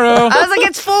tomorrow. I was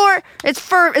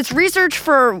like, it's research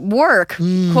for work,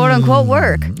 quote unquote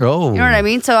work. Oh. You know what I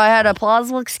mean? So I had a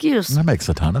plausible excuse. That makes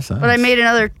a ton of sense. But I made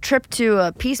another trip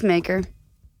to Peacemaker,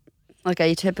 like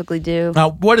I typically do.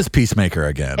 Now, what is Peacemaker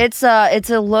again? It's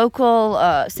a local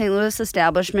St. Louis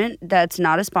establishment that's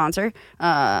not a sponsor,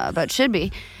 but should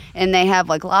be, and they have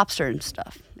like lobster and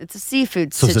stuff. It's a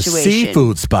seafood So situation. it's a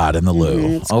seafood spot in the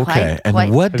Lou. it's Okay. quite-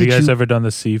 And what Have did you guys ever done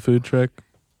the seafood trick?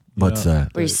 What's that?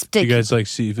 Where you Do stick. you guys like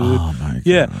seafood? Oh my god.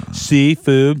 Yeah,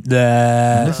 seafood.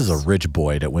 This is a rich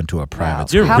boy that went to a private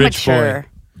school. You're How rich boy. mature.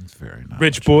 It's very nice.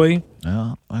 Rich boy.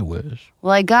 Yeah, I wish.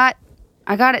 Well, I got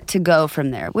it to go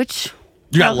from there, which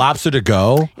You got lobster to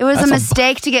go? it was That's a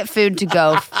mistake to get food to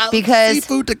go because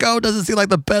seafood to go doesn't seem like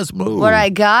the best move. what I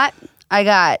got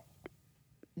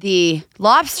the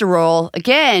lobster roll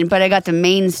again, but I got the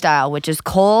main style, which is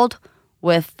cold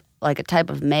with like a type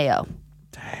of mayo.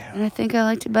 Damn. And I think I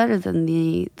liked it better than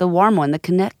the warm one, the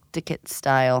Connecticut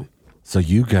style. So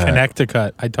you got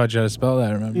Connecticut. I taught you how to spell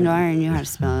that, remember? You know, I already knew how to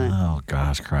spell it. Oh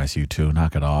gosh, Christ, you two,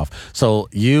 knock it off. So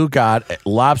you got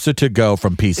lobster to go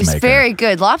from Peacemaker. It's very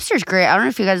good. Lobster's great. I don't know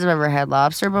if you guys have ever had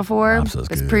lobster before. Lobster's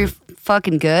it's good. pretty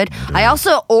fucking good. I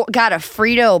also got a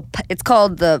Frito. It's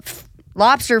called the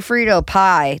lobster Frito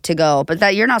pie to go, but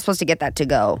that you're not supposed to get that to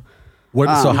go.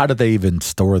 So how did they even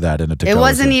store that in a to go? It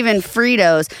wasn't even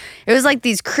Fritos. It was like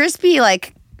these crispy,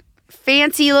 like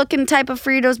fancy looking type of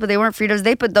Fritos, but they weren't Fritos.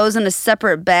 They put those in a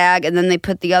separate bag, and then they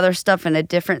put the other stuff in a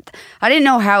different. I didn't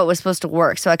know how it was supposed to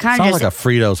work, so I kind of Sounds just. like a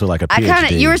Fritos with like a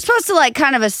PhD. You were supposed to like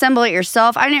kind of assemble it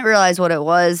yourself. I didn't realize what it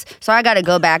was, so I got to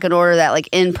go back and order that like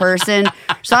in person.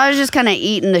 So I was just kind of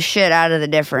eating the shit out of the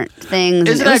different things.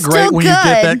 Isn't It was that great still when you get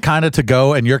good. that kind of to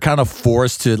go and you're kind of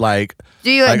forced to like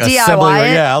Do you like DIY assemble your-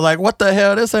 it? Yeah, like what the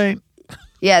hell? This ain't.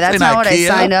 Yeah, that's ain't not what I IKEA.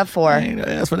 signed up for. I ain't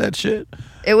asked for that shit.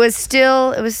 It was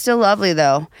still lovely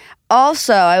though.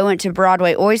 Also, I went to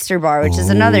Broadway Oyster Bar, which is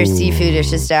another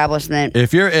seafoodish establishment.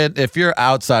 If you're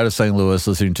outside of St. Louis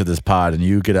listening to this pod and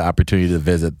you get an opportunity to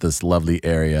visit this lovely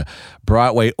area,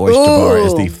 Broadway Oyster Bar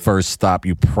is the first stop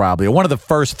one of the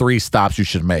first 3 stops you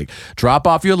should make. Drop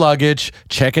off your luggage,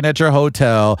 check in at your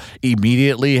hotel,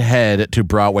 immediately head to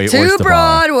Broadway Oyster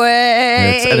Bar.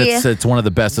 Broadway. It's one of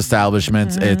the best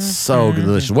establishments. It's so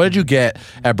delicious. What did you get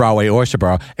at Broadway Oyster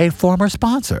Bar? A former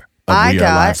sponsor of I We Are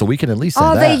got- Live, so we can at least say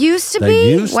Oh, that. they used to They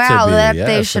be? used Wow, to be.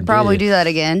 they Yes, should probably indeed. do that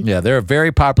again. Yeah, they're a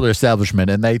very popular establishment,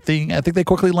 and I think they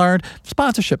quickly learned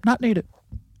sponsorship not needed.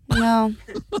 No,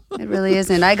 it really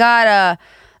isn't. I got a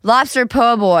lobster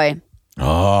po' boy,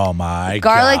 Oh my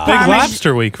Garlic god! Big Parmesan-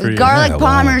 lobster week for you. garlic Yeah, wow.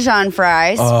 parmesan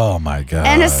fries, Oh my god!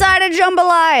 and a side of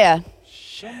jambalaya.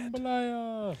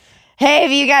 Hey,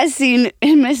 have you guys seen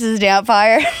Mrs.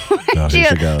 Doubtfire? Oh, here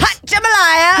she goes. Hot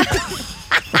jambalaya.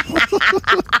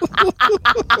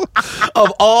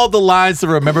 Of all the lines to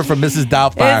remember from Mrs.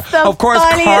 Doubtfire, It's the of course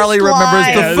funniest Carly remembers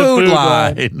line. the Yeah, the food food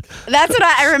line. That's what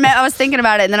I remember. I was thinking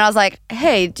about it, and then I was like,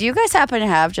 "Hey, do you guys happen to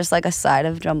have just like a side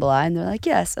of jambalaya?" And they're like,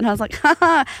 "Yes." And I was like,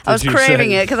 "Haha." I was you craving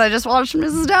say- it because I just watched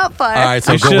Mrs. Doubtfire. All right,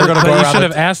 so You should we're gonna go around.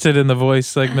 have asked it in the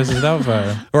voice like Mrs.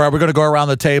 Doubtfire. All right, we're gonna go around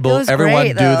the table. It was Everyone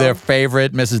great, do though. their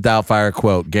favorite Mrs. Doubtfire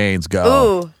quote. Gaines,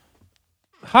 go. Ooh.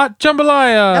 Hot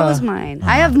jambalaya. That was mine.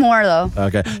 I have more though.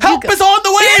 Okay. Help is on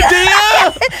the way, dear.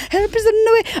 Help is in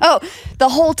the way. Oh, the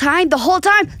whole time.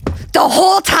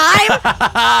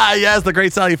 Yes, the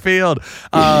Great Sally Field.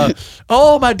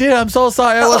 Oh my dear, I'm so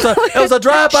sorry. It was a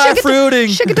drive-by fruiting.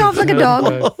 Shook it off like a dog.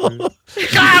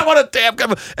 God, what a damn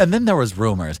good. And then there was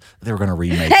rumors they were going to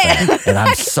remake that, and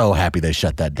I'm so happy they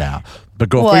shut that down. But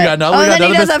go. What? We got another. Oh, we got and then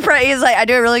he another does he's like, I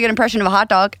do a really good impression of a hot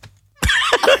dog.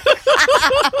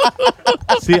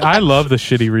 See, I love the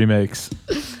shitty remakes.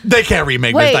 They can't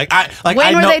remake Wait, this. when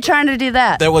I were know, they trying to do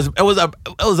that? It was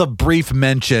a brief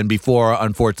mention before,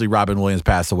 unfortunately, Robin Williams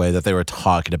passed away that they were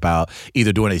talking about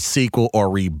either doing a sequel or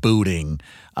rebooting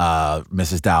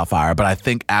Mrs. Doubtfire. But I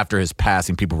think after his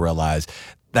passing, people realized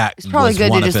that it's probably was good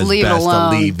one to of just his leave it best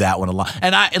alone. to leave that one alone.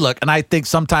 And I think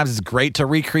sometimes it's great to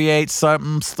recreate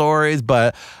some stories,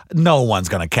 but no one's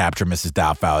gonna capture Mrs.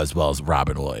 Doubtfire as well as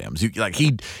Robin Williams.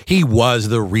 He was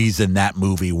the reason that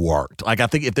movie worked. Like I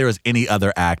think if there was any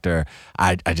other actor,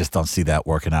 I just don't see that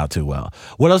working out too well.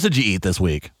 What else did you eat this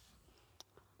week?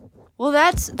 Well,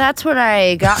 that's what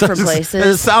I got from It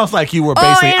places. sounds like you were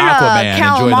basically Aquaman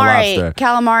enjoying the lobster.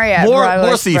 Calamari at More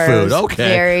Broadway seafood. Spurs. Okay.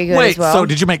 Very good Wait, as well. so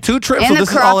did you make 2 trips? And so the this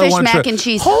is all in crawfish one mac trip? and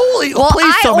cheese. Holy! Well,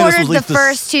 please tell me this ordered was the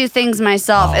first 2 things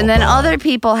myself, and then boy. other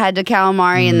people had the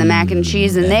calamari and the mac and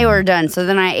cheese, and they were done. So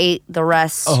then I ate the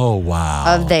rest Oh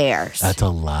wow! of theirs. That's a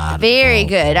lot. Very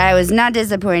good. I was not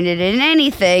disappointed in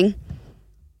anything.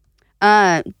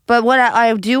 But what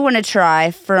I do want to try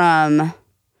from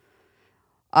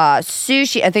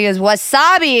sushi, I think it's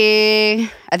wasabi.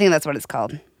 I think that's what it's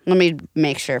called. Let me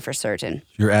make sure for certain.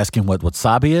 You're asking what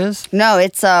wasabi is? No,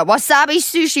 it's Wasabi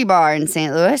Sushi Bar in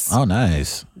St. Louis. Oh,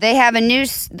 nice. They have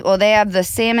they have the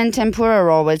salmon tempura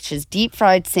roll, which is deep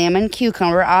fried salmon,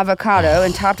 cucumber, avocado,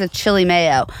 and topped with chili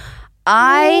mayo.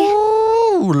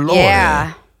 Oh, Lord.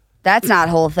 Yeah, that's not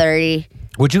Whole30.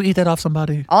 Would you eat that off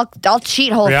somebody? I'll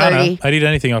cheat Whole30. Rihanna. I'd eat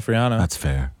anything off Rihanna. That's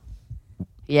fair.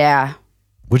 Yeah.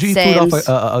 Would you eat food Sames.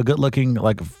 off a good-looking,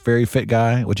 like very fit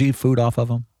guy? Would you eat food off of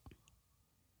him?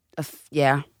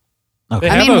 Yeah. Okay. They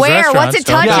I have mean, those where? What's restaurants, it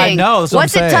don't they? touching? Yeah, I know, that's what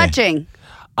What's I'm it saying. touching?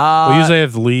 We usually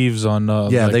have leaves on.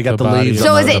 Yeah, like they got the body. leaves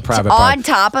So on is the it private on part.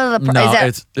 top of the? No,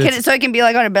 is that, so it can be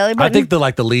like on a belly button. I think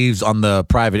the leaves on the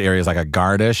private area is like a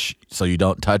garnish, so you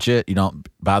don't touch it, you don't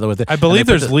bother with it. I And believe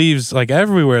they put there's leaves like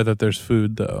everywhere that there's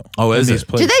food though. Oh, in is these it?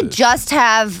 Do places.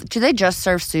 they just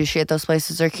serve sushi at those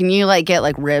places, or can you like get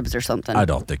like ribs or something? I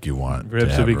don't think you want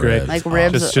Ribs to would be have great. ribs. like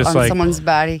ribs Just on like- someone's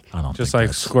body. I don't just think like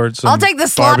that's- squirt some I'll take the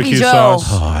sloppy barbecue Joe. sauce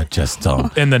Oh, I just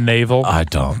don't. in the navel. I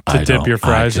don't. To dip your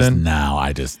fries in?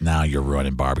 Now you're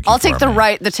ruining barbecue. I'll take for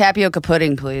me. the tapioca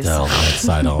pudding, please. No,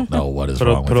 I don't know what is Put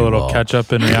wrong with a you little all.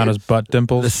 ketchup in Rihanna's butt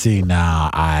dimples. See,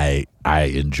 now I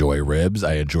enjoy ribs.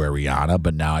 I enjoy Rihanna,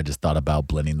 but now I just thought about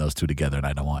blending those two together, and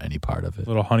I don't want any part of it. A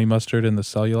little honey mustard in the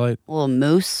cellulite. A little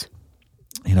mousse.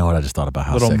 You know what? I just thought about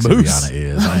how Little sexy moose. Rihanna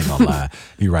is. I ain't gonna lie.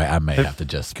 You're right. I may have to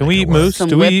just. Can make we it eat work. moose? Some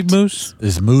Do we eat whipped- moose?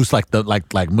 Is moose like the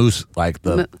moose like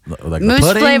the like Moose the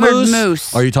pudding flavored moose?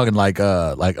 moose. Or are you talking like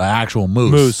an actual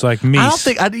moose? Moose, like meese. I don't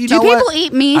think. You Do know people what?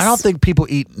 eat meese? I don't think people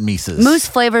eat meeses. Mousse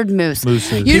flavored mousse.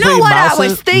 Mooses. You People know eat what I mouses?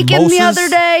 was thinking the Moses? other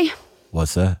day?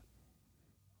 What's that?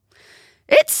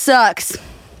 It sucks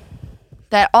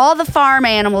that all the farm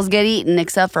animals get eaten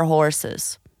except for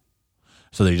horses.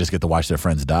 So they just get to watch their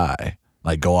friends die,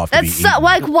 like go off to be That's eaten.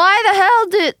 like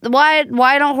why the hell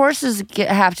why don't horses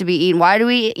have to be eaten? Why do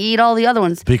we eat all the other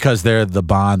ones? Because they're the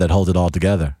bond that holds it all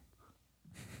together.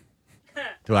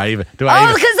 Do I even? Oh, because they're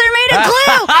made of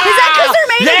glue. Is that because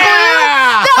they're made of glue?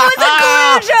 That was a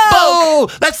glue joke.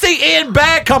 Boo! Let's see Ian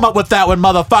Bag come up with that one,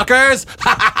 motherfuckers.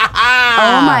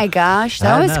 Oh my gosh,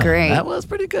 that I was know. great. That was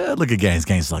pretty good. Look at Gaines.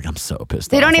 Gaines is like, I'm so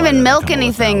pissed They off. don't Why even did I milk come up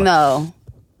with that anything one? though.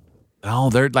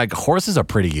 Oh, they're like horses are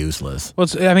pretty useless. Well,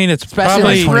 it's Especially probably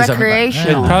like 27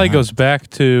 recreational. it probably goes back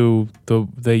to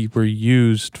they were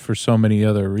used for so many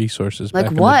other resources. Like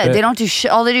back in the what? day. They don't do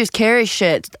shit. All they do is carry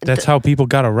shit. That's how people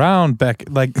got around back.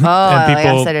 Like Oh, I and guess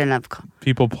people they didn't have.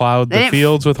 people plowed They the didn't-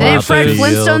 fields with They didn't horses. Fred Fields.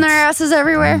 Flintstone their asses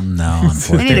everywhere. No, They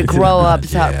unfortunately. need to grow up,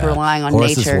 stop Yeah. relying on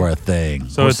Horses nature. were a thing.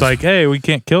 So it's like, hey, we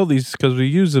can't kill these because we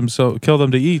use them. So kill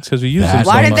them to eat because we use them. That's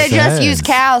So Why what did much. they just sense. use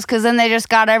cows? Because then they just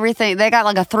got everything. They got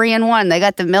like a 3-in-1. They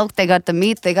got the milk, they got the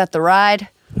meat, they got the ride.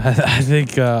 I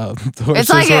think horses It's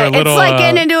like are a little. it's like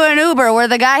getting into an Uber where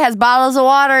the guy has bottles of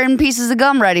water and pieces of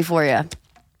gum ready for you.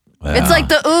 It's like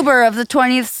the Uber of the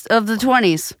 20s.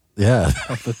 yeah.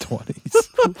 the 20s.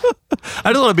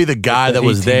 I just want to be the guy that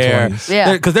was there. 1820s.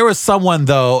 Yeah. Because there was someone,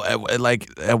 though,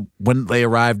 when they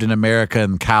arrived in America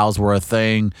and cows were a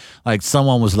thing, like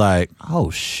someone was like, oh,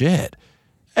 shit.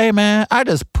 Hey, man, I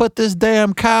just put this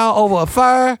damn cow over a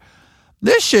fire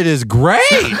This shit is great.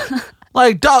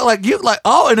 Like, dog,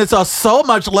 and it's so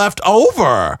much left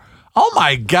over. Oh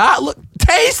my God. Look,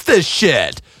 taste this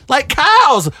shit. Like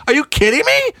cows. Are you kidding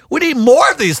me? We need more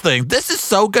of these things. This is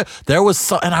so good. There was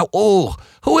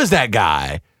who is that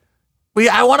guy?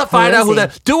 I want to find out who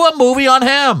that. Do a movie on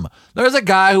him. There's a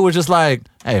guy who was just like,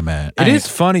 hey man. It is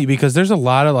funny because there's a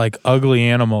lot of like ugly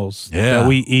animals that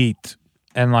we eat,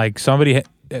 and like somebody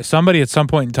at some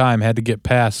point in time had to get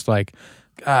past like,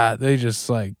 God, they just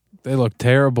like. They look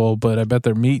terrible, but I bet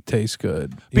their meat tastes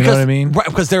good. You know what I mean? Right,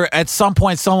 because at some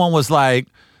point someone was like,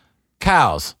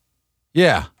 cows.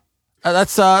 Yeah.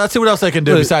 Let's see what else they can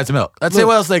do besides milk. Let's see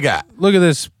what else they got. Look at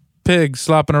this pig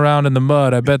slopping around in the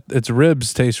mud. I bet its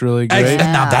ribs taste really great.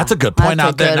 Now that's a good point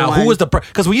out there. Now who was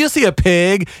because when you see a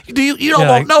pig, you don't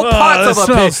want no parts of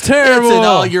a pig.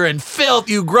 Terrible. You're in filth,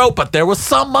 you grope. But there was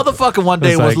some motherfucker one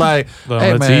day was like,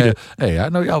 hey let's man, eat it. hey, I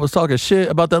know y'all was talking shit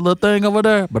about that little thing over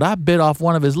there, but I bit off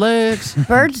one of his legs.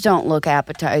 Birds don't look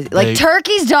appetizing. Like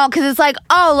turkeys don't, because it's like,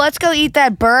 oh, let's go eat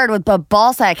that bird with the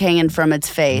ball sack hanging from its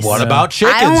face. What about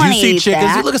chickens? I don't You wanna see eat chickens,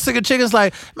 that. you look at sick of chickens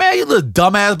like, man, you little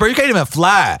dumbass bird, you can't even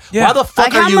fly. Yeah. Why the fuck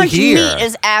Like are how you much here? meat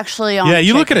is actually on Yeah,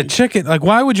 you look at a chicken? chicken. Like,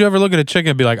 why would you ever look at a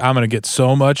chicken and be like, I'm going to get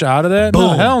so much out of that? No,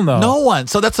 Boom. hell no. No one.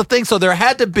 So that's the thing. So there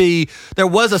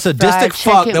was a sadistic Fried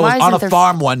fuck chicken. that was Why on isn't a there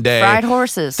farm one day. fried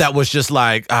horses. That was just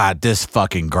like, this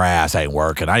fucking grass ain't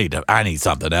working. I need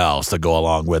something else to go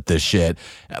along with this shit.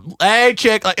 Hey,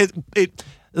 chick.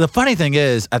 The funny thing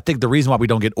is, I think the reason why we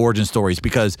don't get origin stories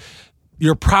because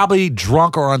you're probably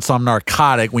drunk or on some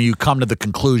narcotic when you come to the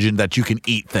conclusion that you can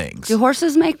eat things. Do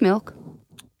horses make milk?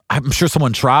 I'm sure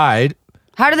someone tried.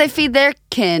 How do they feed their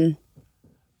kin?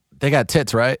 They got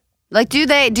tits, right? Like, do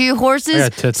horses? I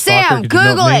got tits, Sam, fucker. Did you know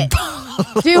Google me?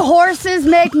 it. Do horses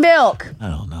make milk? I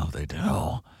don't know if they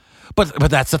do.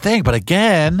 But that's the thing. But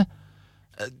again,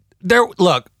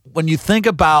 look, when you think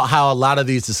about how a lot of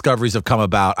these discoveries have come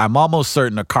about, I'm almost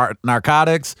certain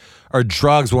narcotics or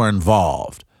drugs were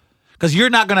involved. Because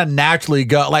you're not going to naturally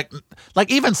go, like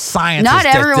even scientists Not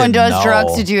everyone didn't does know.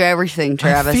 drugs to do everything,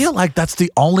 Travis. I feel like that's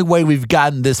the only way we've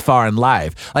gotten this far in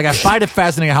life. Like I find it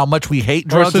fascinating how much we hate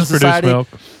drugs Horses in society.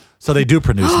 produce milk. So they do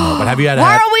produce milk. But have you had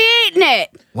Why are we eating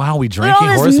it? Why are we all drinking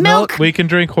this horse milk? milk. We can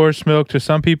drink horse milk. To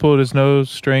some people, it is no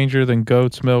stranger than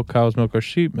goat's milk, cow's milk, or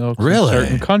sheep milk. Really? In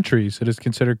certain countries, it is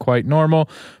considered quite normal,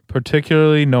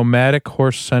 particularly nomadic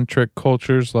horse-centric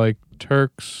cultures like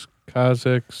Turks,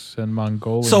 Kazakhs, and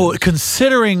Mongolians. So,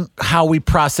 considering how we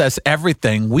process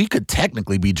everything, we could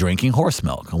technically be drinking horse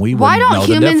milk, and we Why wouldn't know don't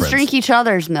the humans difference. drink each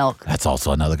other's milk? That's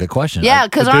also another good question. Yeah,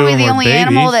 because But aren't we do the when only we're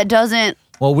animal babies. that doesn't?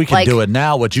 Well, we can like, do it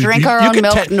now. What you drink you, our you own can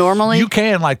milk normally? You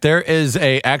can. Like there is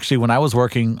actually when I was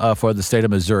working for the state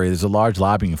of Missouri, there's a large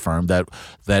lobbying firm that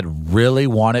really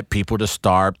wanted people to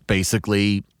start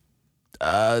basically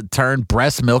turn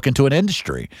breast milk into an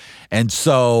industry, and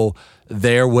so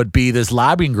there would be this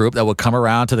lobbying group that would come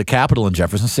around to the Capitol in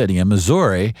Jefferson City in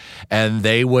Missouri, and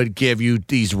they would give you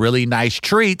these really nice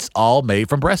treats all made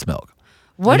from breast milk.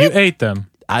 And you ate them.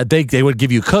 I think they would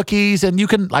give you cookies, and you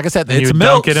can, like I said, And it's you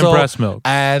milk. dunk it in breast milk.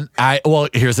 And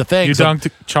here's the thing. You So dunked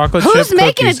chocolate Who's chip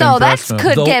making cookies it though? in breast That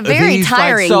milk. could get very these,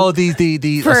 tiring. Like, so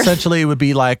the for- essentially it would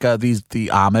be like the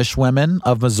Amish women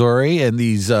of Missouri and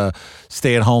these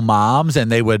stay-at-home moms, and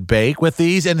they would bake with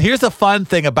these. And here's the fun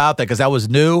thing about that, because that was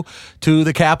new to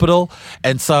the Capitol,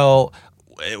 and so.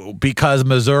 Because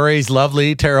Missouri's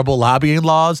lovely, terrible lobbying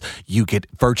laws, you get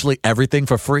virtually everything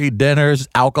for free: dinners,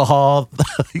 alcohol,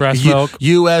 Breast milk.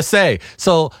 USA.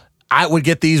 So I would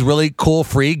get these really cool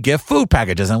free gift food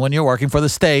packages. And when you're working for the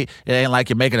state, it ain't like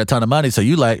you're making a ton of money. So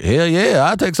you like, hell yeah,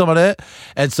 I'll take some of that.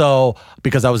 And so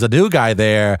because I was a new guy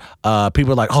there, people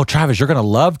were like, oh, Travis, you're going to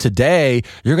love today.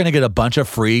 You're going to get a bunch of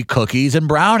free cookies and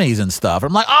brownies and stuff.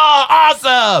 I'm like, oh,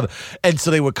 awesome. And so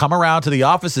they would come around to the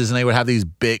offices and they would have these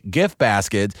big gift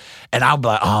baskets. And I'm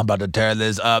like, oh, I'm about to tear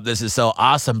this up. This is so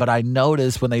awesome. But I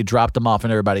noticed when they dropped them off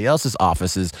in everybody else's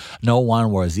offices, no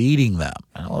one was eating them.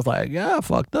 And I was like, yeah, I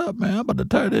fucked up, man. I'm about to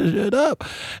tear this shit up.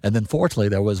 And then fortunately,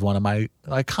 there was one of my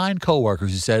kind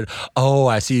coworkers who said, oh,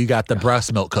 I see you got the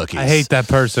breast milk cookies. I hate that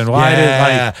person. Why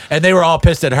did And they were all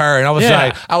pissed at her. And I was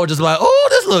Yeah. I was just like, oh,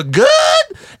 this looked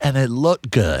good. And it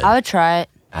looked good. I would try it.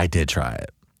 I did try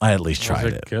it. I at least tried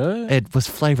it it. good? It was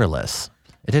flavorless.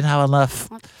 It didn't have enough.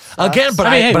 Again, but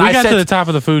I mean, hey, but we I got said, to the top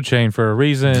of the food chain for a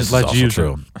reason. This is Let's also use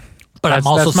true. it. But That's- I'm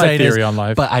also that's my saying theory on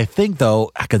life. But I think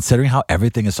though, considering how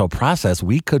everything is so processed,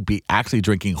 we could be actually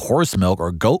drinking horse milk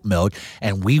or goat milk,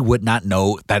 and we would not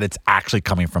know that it's actually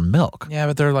coming from milk. Yeah,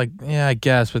 but they're like, yeah, I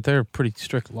guess, but there are pretty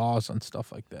strict laws on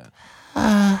stuff like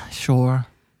that. Sure.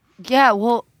 Yeah,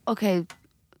 well, okay.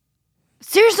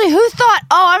 Seriously, who thought,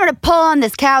 I'm going to pull on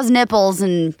this cow's nipples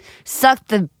and suck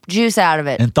the juice out of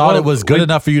it? And thought it was good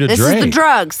enough for you to This drink. is the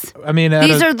drugs. I mean,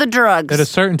 These are the drugs. At a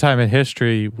certain time in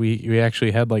history, we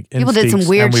actually had like People did some instincts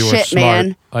weird and we were shit, smart.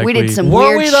 man. Like, we did some Were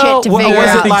weird we shit though? to Was figure it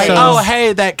out like, things. oh,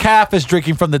 hey, that calf is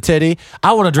drinking from the titty.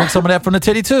 I want to drink some of that from the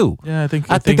titty too. Yeah, I think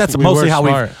that's we mostly were how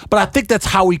smart. But I think that's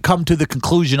how we come to the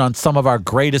conclusion on some of our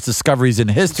greatest discoveries in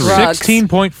history. Drugs.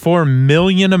 16.4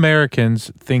 million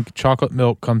Americans think chocolate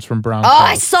milk comes from brown Oh, cows.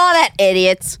 I saw that,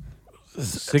 idiots.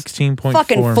 16.4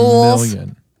 Fucking fools.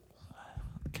 million.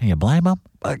 Can you blame them?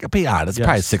 Be honest, Yes.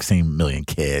 probably 16 million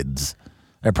kids.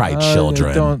 They're probably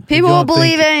children. People will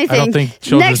believe anything. I don't think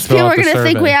children Next, fill people out are the going to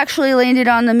think survey. we actually landed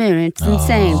on the moon. It's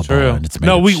insane. True. It's made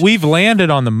No, of we've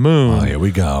landed on the moon, Oh, here we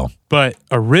go. but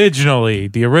originally,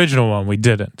 the original one, we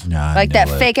didn't. Yeah, I Like that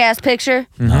knew it. fake ass picture,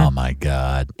 Oh my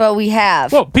God. but we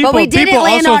have. Well, but we didn't people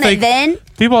land also on think, it then.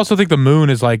 People also think the moon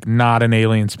is like not an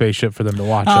alien spaceship for them to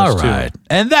watch All us right. too.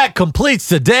 And that completes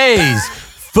today's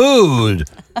food.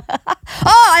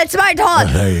 Oh, it's my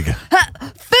turn. There you go.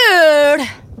 Food.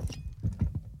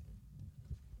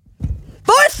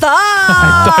 For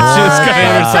thought. Just got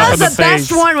That herself was in the best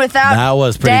face. one without That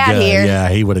was pretty Dad good. here. Yeah,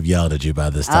 he would have yelled at you by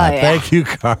this time. yeah. Thank you,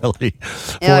 Carly,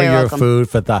 for you're your welcome. food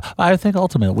for thought. I think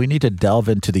ultimately we need to delve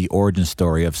into the origin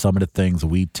story of some of the things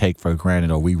we take for granted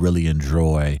or we really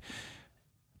enjoy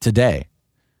today.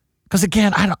 Because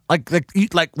again, I don't like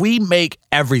we make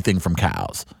everything from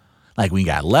cows. Like we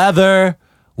got leather,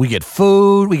 we get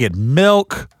food, we get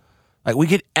milk. Like we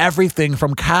get everything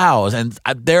from cows, and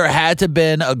there had to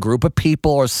been a group of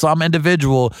people or some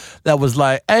individual that was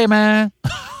like, "Hey, man,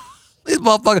 these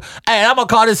motherfuckers. Hey, I'm gonna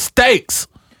call this steaks."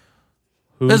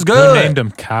 It's good. Who named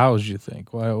them cows? You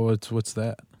think? Why? What's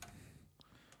that?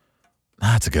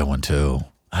 That's a good one too.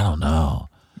 I don't know.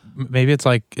 Maybe it's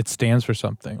like it stands for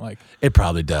something. Like It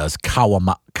probably does.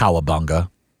 Cowabunga.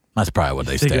 That's probably what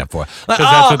they stand for. Like, 'Cause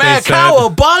that's oh what they man, said.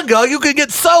 cowabunga! You can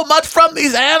get so much from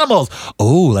these animals.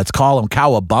 Oh, let's call them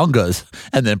cowabungas.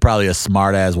 And then probably a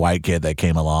smart ass white kid that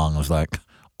came along was like,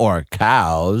 or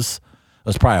cows. It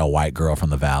was probably a white girl from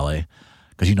the valley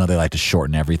because you know they like to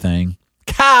shorten everything.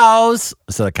 Cows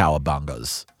instead of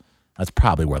cowabungas. That's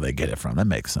probably where they get it from. That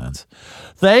makes sense.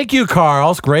 Thank you,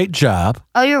 Carls. Great job.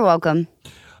 Oh, you're welcome.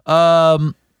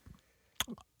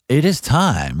 It is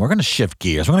time. We're going to shift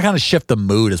gears. We're going to kind of shift the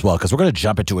mood as well because we're going to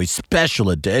jump into a special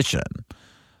edition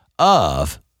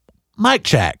of Mic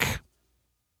Check.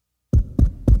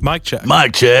 mic check.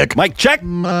 Mic Check. Mic check.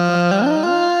 Mic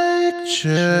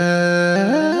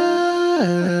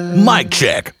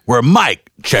Check, where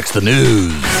Mike checks the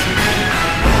news.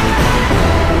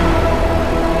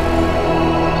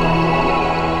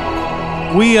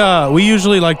 We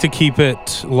usually like to keep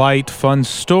it light, fun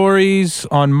stories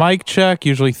on Mic Check,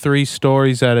 usually 3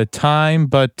 stories at a time,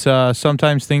 but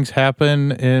sometimes things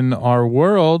happen in our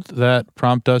world that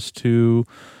prompt us to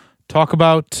talk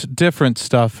about different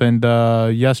stuff, and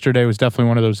yesterday was definitely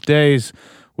one of those days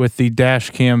with the dash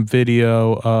cam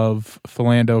video of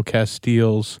Philando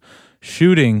Castile's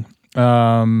shooting.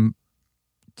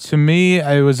 To me,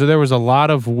 there was a lot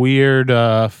of weird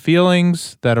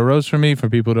feelings that arose from me. For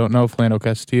people who don't know, Philando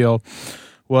Castile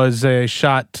was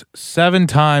shot 7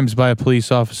 times by a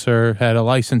police officer, had a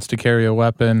license to carry a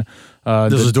weapon.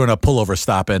 This was during a pullover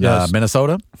stop in Yes.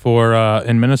 Minnesota.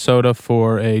 In Minnesota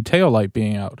for a taillight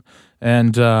being out.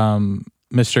 And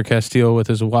Mr. Castile with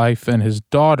his wife and his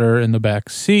daughter in the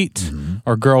back seat,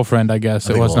 or girlfriend, I guess.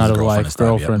 I It think was it was not his a girlfriend wife, this time,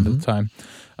 yeah. girlfriend at the time.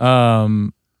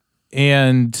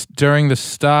 And during the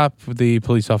stop, the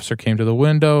police officer came to the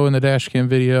window in the dash cam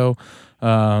video,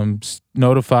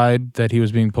 notified that he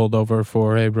was being pulled over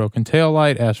for a broken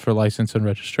taillight, asked for license and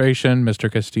registration. Mr.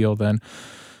 Castile then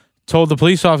told the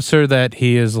police officer that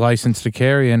he is licensed to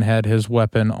carry and had his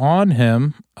weapon on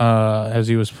him as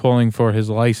he was pulling for his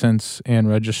license and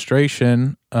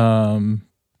registration.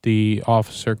 The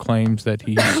officer claims that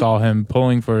he saw him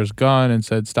pulling for his gun and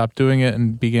said, "Stop doing it,"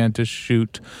 and began to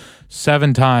shoot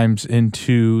 7 times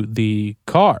into the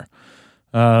car.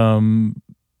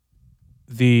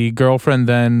 The girlfriend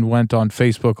then went on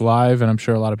Facebook Live, and I'm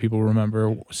sure a lot of people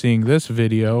remember seeing this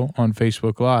video on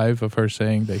Facebook Live of her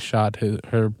saying they shot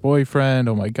her boyfriend.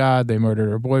 Oh my God, they murdered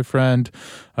her boyfriend.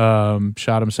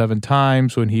 Shot him 7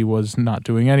 times when he was not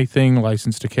doing anything,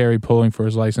 licensed to carry, pulling for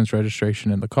his license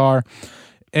registration in the car.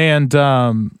 And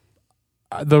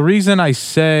the reason I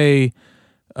say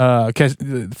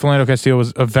Philando Castile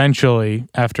was eventually,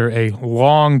 after a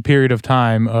long period of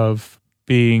time of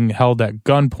being held at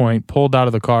gunpoint, pulled out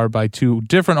of the car by 2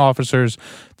 different officers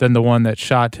than the one that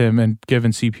shot him and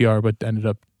given CPR, but ended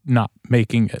up not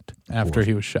making it after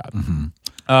he was shot.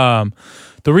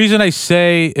 The reason I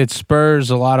say it spurs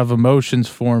a lot of emotions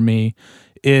for me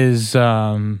is,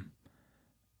 I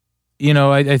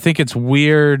think it's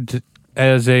weird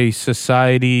as a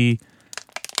society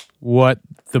what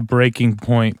the breaking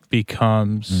point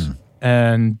becomes.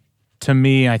 And to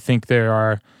me, I think there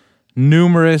are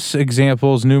numerous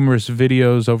examples, numerous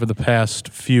videos over the past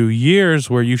few years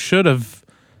where you should have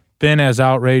been as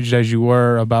outraged as you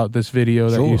were about this video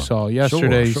that you saw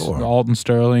yesterday. Sure. Alton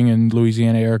Sterling in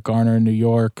Louisiana, Eric Garner in New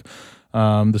York,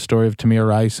 the story of Tamir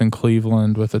Rice in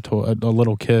Cleveland with a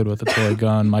little kid with a toy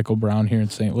gun, Michael Brown here in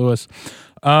St. Louis.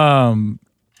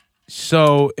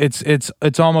 So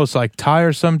it's almost like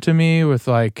tiresome to me with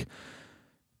like,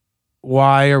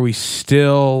 why are we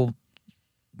still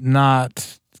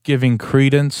not giving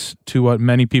credence to what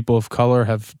many people of color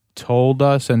have told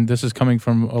us? And this is coming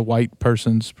from a white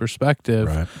person's perspective.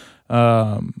 Right.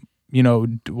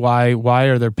 Why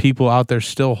are there people out there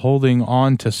still holding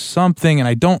on to something? And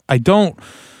I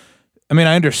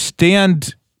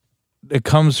understand it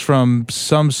comes from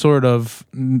some sort of,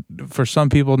 for some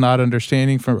people, not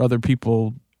understanding, for other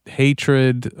people,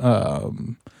 hatred,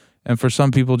 and for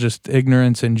some people, just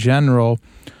ignorance in general.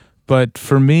 But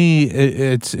for me,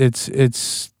 it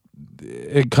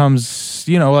comes,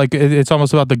 it's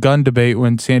almost about the gun debate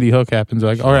when Sandy Hook happens.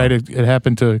 Like, all right, it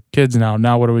happened to kids now.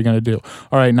 Now what are we going to do?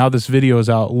 All right, now this video is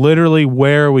out. Literally,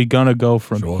 where are we going to go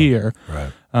from here?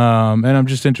 Right. And I'm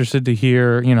just interested to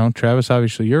hear, Travis,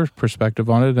 obviously your perspective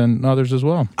on it and others as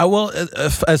well.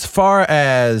 As far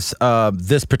as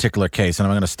this particular case, and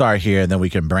I'm going to start here and then we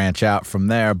can branch out from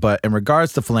there. But in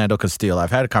regards to Philando Castile,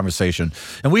 I've had a conversation,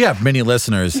 and we have many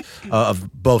listeners of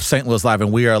both St. Louis Live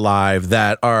and We Are Live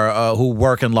that are who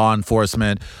work in law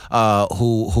enforcement,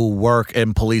 who work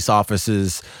in police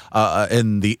offices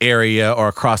in the area or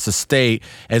across the state.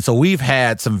 And so we've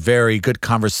had some very good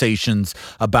conversations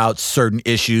about certain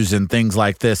issues and things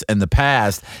like this in the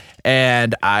past.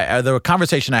 And the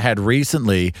conversation I had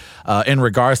recently in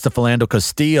regards to Philando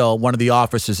Castile, one of the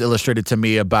officers illustrated to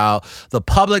me about the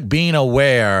public being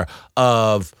aware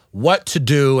of what to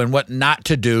do and what not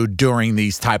to do during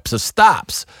these types of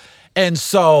stops. And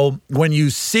so when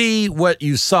you see what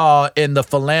you saw in the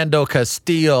Philando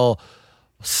Castile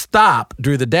stop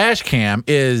through the dash cam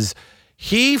is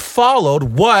he followed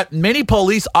what many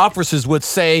police officers would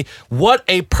say what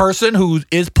a person who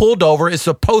is pulled over is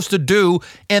supposed to do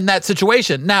in that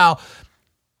situation. Now,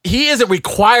 he isn't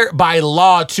required by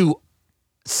law to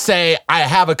say, I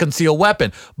have a concealed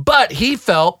weapon, but he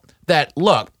felt that,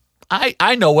 look,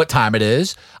 I know what time it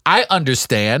is. I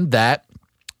understand that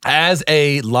as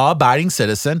a law-abiding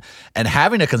citizen and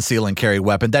having a conceal and carry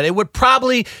weapon, that it would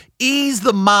probably ease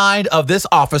the mind of this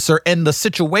officer in the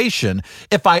situation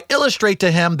if I illustrate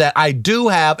to him that I do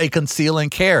have a conceal and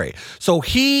carry. So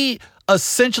he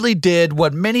essentially did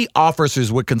what many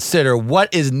officers would consider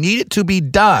what is needed to be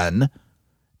done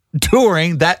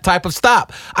during that type of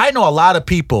stop. I know a lot of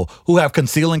people who have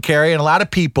conceal and carry and a lot of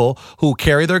people who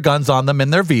carry their guns on them in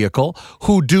their vehicle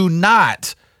who do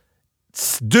not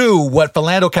do what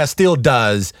Philando Castile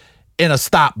does in a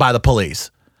stop by the police.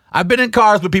 I've been in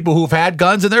cars with people who've had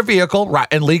guns in their vehicle, right,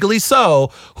 and legally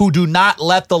so, who do not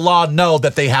let the law know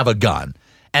that they have a gun.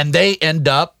 And they end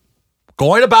up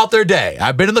going about their day.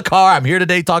 I've been in the car. I'm here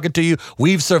today talking to you.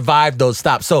 We've survived those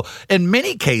stops. So in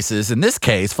many cases, in this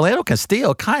case, Philando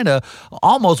Castile kind of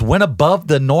almost went above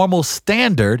the normal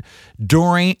standard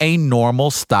during a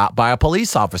normal stop by a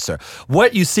police officer.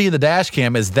 What you see in the dash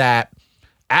cam is that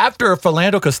after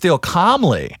Philando Castile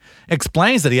calmly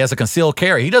explains that he has a concealed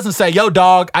carry, he doesn't say, yo,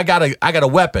 dog, I got a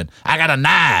weapon. I got a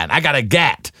 9. I got a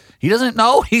gat. He doesn't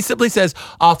know. He simply says,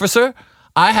 officer,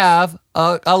 I have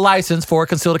a license for a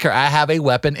concealed carry. I have a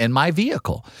weapon in my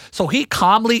vehicle. So he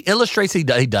calmly illustrates he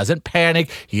doesn't panic.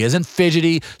 He isn't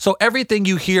fidgety. So everything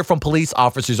you hear from police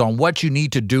officers on what you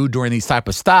need to do during these type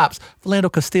of stops, Philando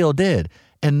Castile did.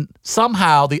 And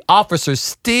somehow the officer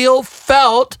still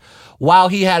felt, while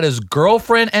he had his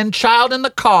girlfriend and child in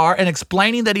the car and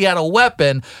explaining that he had a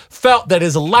weapon, felt that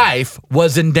his life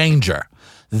was in danger.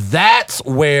 That's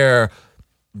where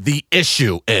the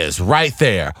issue is right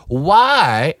there.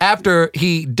 Why, after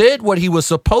he did what he was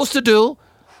supposed to do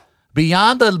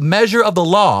beyond the measure of the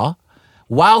law,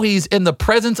 while he's in the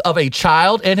presence of a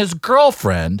child and his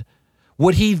girlfriend,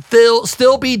 would he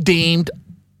still be deemed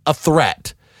a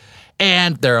threat?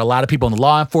 And there are a lot of people on the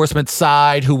law enforcement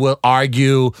side who will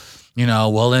argue,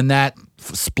 well, in that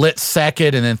split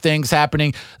second and then things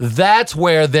happening, that's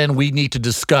where then we need to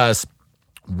discuss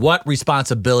what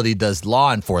responsibility does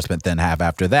law enforcement then have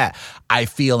after that. I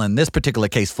feel in this particular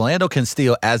case, Philando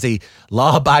Castile, as a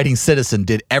law-abiding citizen,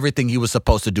 did everything he was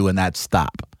supposed to do in that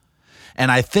stop.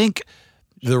 And I think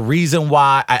the reason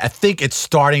why I think it's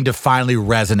starting to finally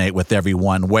resonate with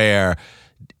everyone, where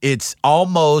it's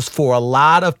almost, for a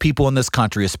lot of people in this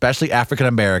country, especially African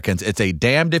Americans, it's a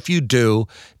damned if you do,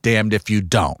 damned if you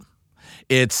don't.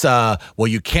 It's, well,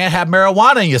 you can't have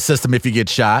marijuana in your system if you get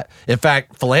shot. In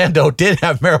fact, Philando did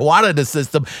have marijuana in the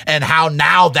system, and how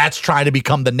now that's trying to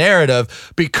become the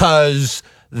narrative because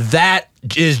that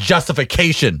is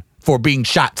justification for being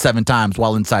shot 7 times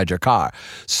while inside your car.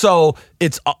 So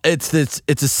it's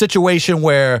a situation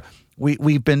where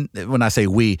we've been, when I say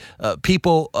we,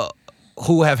 people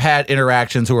who have had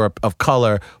interactions, who are of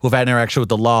color, who've had interaction with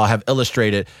the law, have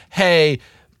illustrated, hey,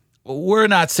 we're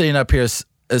not sitting up here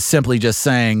simply just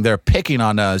saying they're picking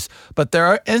on us, but there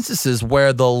are instances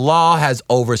where the law has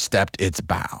overstepped its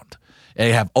bound.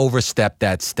 They have overstepped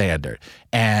that standard.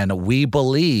 And we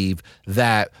believe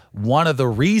that one of the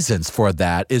reasons for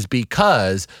that is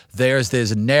because there's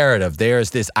this narrative,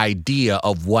 there's this idea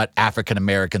of what African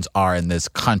Americans are in this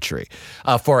country.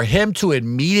 For him to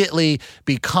immediately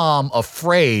become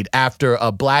afraid after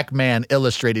a black man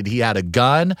illustrated he had a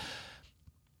gun,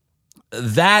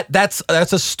 that's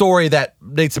a story that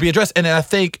needs to be addressed. And I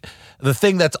think the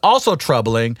thing that's also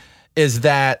troubling is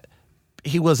that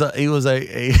he was like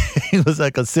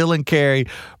a conceal and carry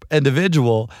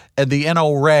individual, and the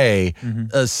NRA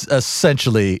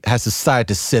essentially has decided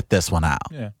to sit this one out.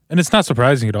 Yeah, and it's not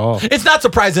surprising at all. It's not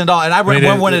surprising at all. And I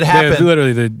remember when it happened.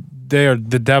 Literally, they are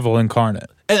the devil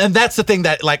incarnate. And that's the thing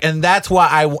that, and that's why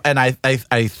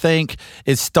I think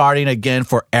it's starting again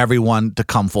for everyone to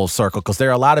come full circle, because there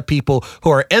are a lot of people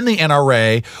who are in the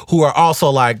NRA who are also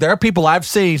like, there are people I've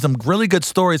seen some really good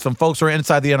stories from folks who are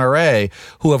inside the NRA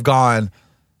who have gone,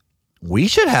 we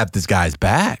should have this guy's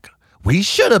back. We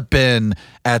should have been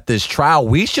at this trial.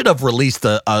 We should have released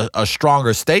a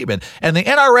stronger statement. And the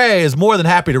NRA is more than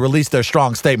happy to release their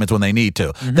strong statements when they need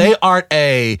to. They aren't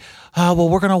well,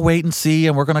 we're going to wait and see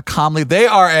and we're going to calmly. They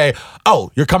are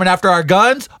you're coming after our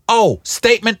guns? Oh,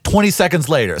 statement 20 seconds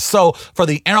later. So for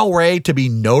the NRA to be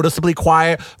noticeably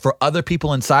quiet, for other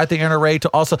people inside the NRA to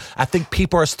also, I think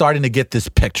people are starting to get this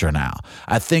picture now.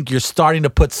 I think you're starting to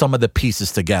put some of the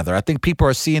pieces together. I think people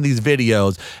are seeing these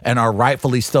videos and are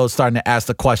rightfully so starting to ask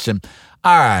the question,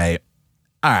 all right.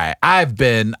 I've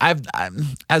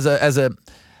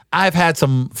had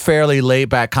some fairly laid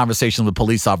back conversations with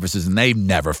police officers, and they've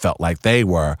never felt like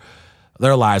their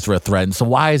lives were threatened. So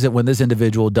why is it when this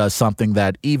individual does something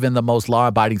that even the most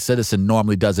law-abiding citizen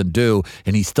normally doesn't do,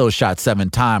 and he's still shot 7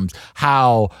 times?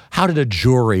 How did a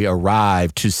jury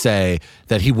arrive to say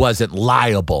that he wasn't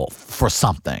liable for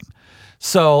something?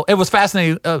 So it was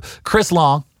fascinating. Chris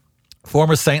Long,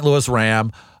 former St. Louis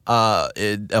Ram,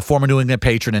 a former New England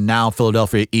Patriot and now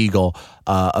Philadelphia Eagle,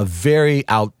 a very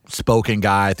outspoken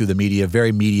guy through the media,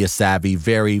 very media savvy,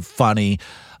 very funny,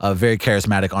 very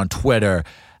charismatic on Twitter,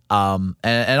 and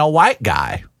a white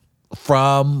guy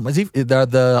from,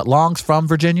 the Longs from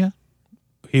Virginia?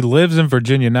 He lives in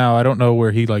Virginia now. I don't know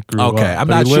where he grew up. Okay, I'm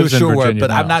not sure where,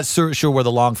 but I'm not sure where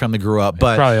the Long family grew up.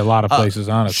 But probably a lot of places,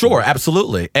 honestly. Sure,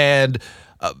 absolutely. And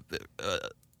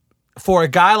for a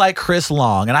guy like Chris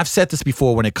Long, and I've said this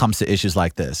before when it comes to issues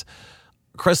like this,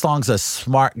 Chris Long's a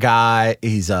smart guy.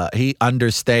 He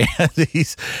understands.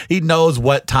 He knows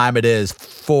what time it is.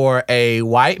 For a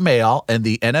white male in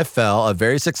the NFL, a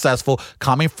very successful,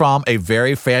 coming from a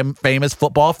very famous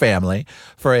football family,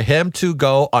 for him to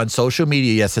go on social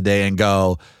media yesterday and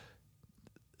go,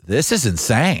 "This is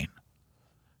insane."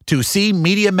 To see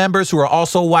media members who are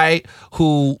also white,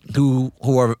 who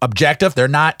are objective, they're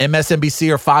not MSNBC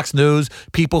or Fox News,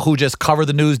 people who just cover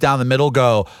the news down the middle,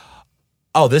 go,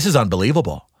 "Oh, this is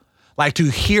unbelievable." Like, to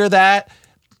hear that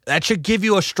should give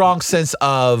you a strong sense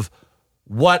of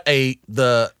what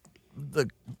the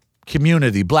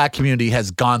community, black community,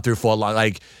 has gone through for a long.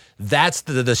 Like, that's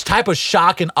the type of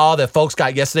shock and awe that folks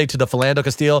got yesterday to the Philando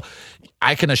Castile.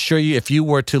 I can assure you, if you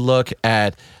were to look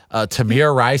at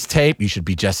Tamir Rice tape, you should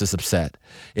be just as upset.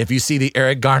 If you see the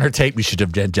Eric Garner tape, you should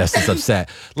have been just as upset.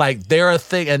 Like, there are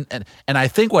things, and I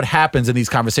think what happens in these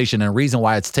conversations, and the reason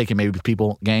why it's taking maybe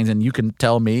people gains, and you can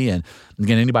tell me, and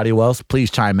again, anybody else, please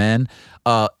chime in.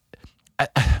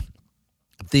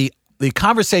 The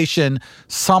conversation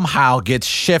somehow gets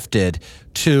shifted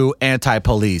to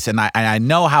anti-police, and I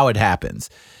know how it happens.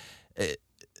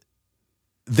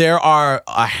 There are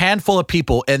a handful of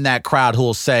people in that crowd who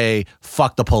will say,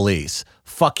 "Fuck the police,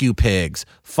 fuck you pigs,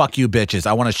 fuck you bitches,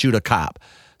 I want to shoot a cop."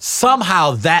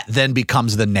 Somehow that then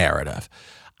becomes the narrative.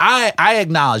 I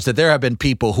acknowledge that there have been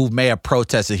people who may have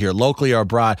protested here locally or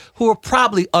abroad who have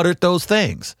probably uttered those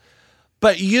things.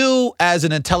 But you, as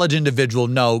an intelligent individual,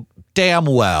 know damn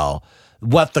well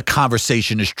what the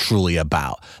conversation is truly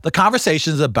about. The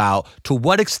conversation is about to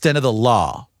what extent of the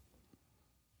law,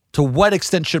 to what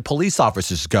extent should police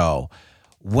officers go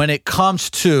when it comes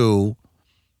to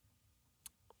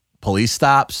police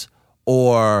stops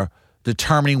or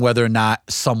determining whether or not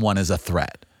someone is a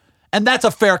threat. And that's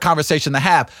a fair conversation to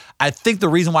have. I think the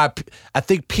reason why I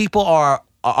think people are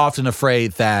often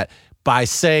afraid that by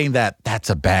saying that that's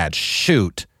a bad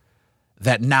shoot,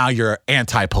 that now you're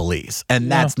anti-police.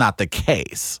 And that's not the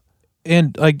case.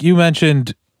 And like you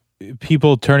mentioned,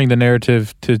 people turning the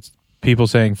narrative to people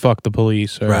saying, fuck the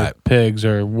police or pigs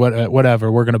or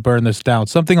whatever, we're going to burn this down.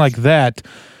 Something like that.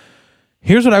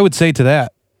 Here's what I would say to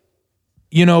that.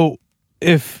 You know,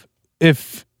 if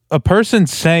a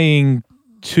person's saying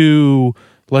to,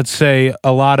 let's say,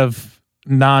 a lot of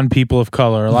non-people of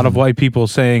color, a lot of white people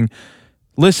saying,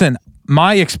 listen,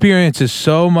 my experience is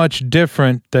so much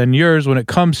different than yours when it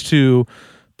comes to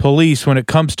police, when it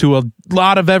comes to a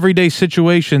lot of everyday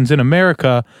situations in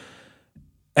America,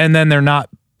 and then they're not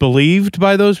believed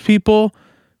by those people,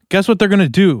 guess what they're going to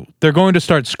do? They're going to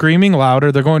start screaming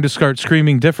louder. They're going to start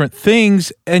screaming different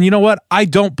things. And you know what? I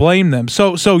don't blame them.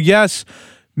 So yes,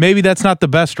 maybe that's not the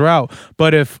best route.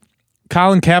 But if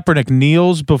Colin Kaepernick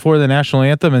kneels before the national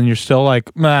anthem and you're still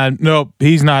like, man, nope,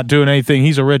 he's not doing anything.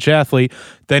 He's a rich athlete.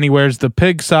 Then he wears the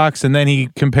pig socks and then he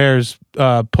compares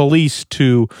police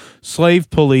to slave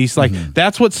police. Like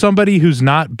that's what somebody who's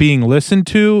not being listened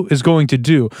to is going to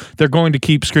do. They're going to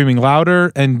keep screaming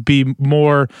louder and be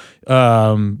more,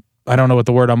 I don't know what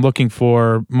the word I'm looking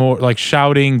for, more like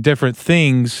shouting different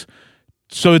things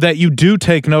so that you do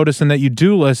take notice and that you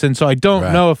do listen. So I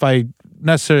don't know if I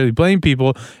necessarily blame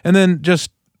people. And then just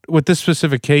with this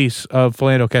specific case of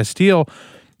Philando Castile,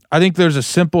 I think there's a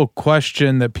simple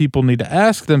question that people need to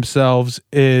ask themselves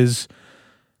is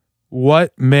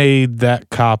what made that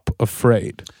cop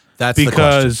afraid? That's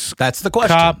because the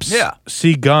question. Cops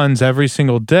see guns every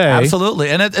single day. Absolutely,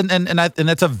 and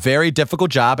it's a very difficult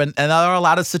job, and there are a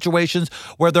lot of situations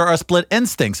where there are split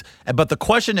instincts. But the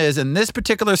question is, in this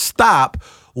particular stop,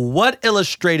 what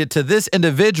illustrated to this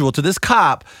individual, to this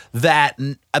cop, that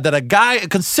a guy,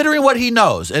 considering what he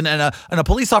knows, and a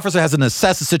police officer has to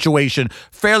assess the situation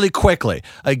fairly quickly.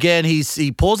 Again,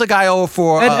 he pulls a guy over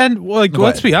for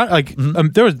let's be honest, like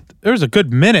there was a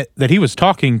good minute that he was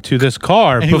talking to this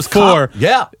car before,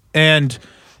 and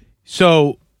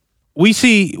so we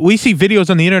see videos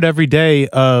on the internet every day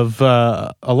of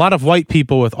a lot of white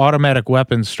people with automatic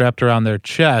weapons strapped around their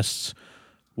chests,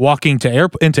 walking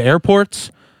into airports.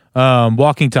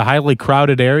 Walking to highly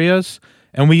crowded areas.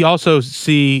 And we also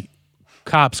see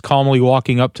cops calmly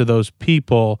walking up to those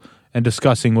people and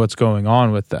discussing what's going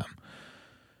on with them.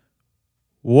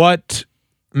 What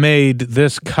made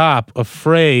this cop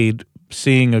afraid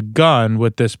seeing a gun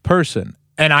with this person?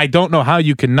 And I don't know how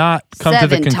you cannot come to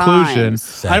the conclusion.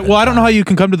 I don't know how you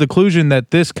can come to the conclusion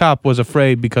that this cop was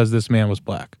afraid because this man was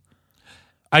black.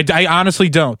 I honestly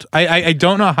don't. I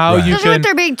don't know how you can. Especially with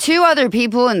there being two other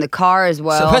people in the car as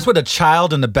well. So especially with a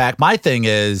child in the back. My thing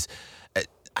is,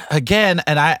 again,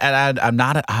 and I'm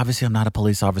not obviously I'm not a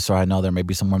police officer. I know there may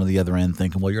be someone on the other end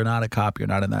thinking, well, you're not a cop, you're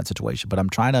not in that situation. But I'm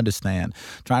trying to understand,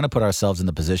 trying to put ourselves in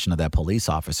the position of that police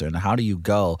officer. And how do you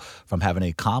go from having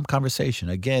a calm conversation?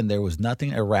 Again, there was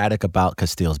nothing erratic about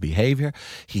Castile's behavior.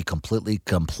 He completely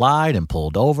complied and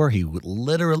pulled over. He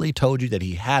literally told you that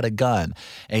he had a gun.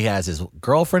 And he has his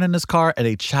girlfriend in his car and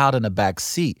a child in the back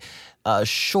seat.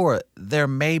 Sure, there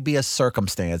may be a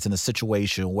circumstance in a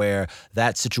situation where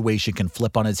that situation can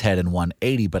flip on its head in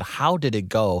 180, but how did it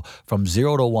go from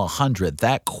 0 to 100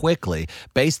 that quickly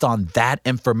based on that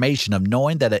information of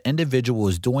knowing that an individual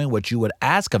is doing what you would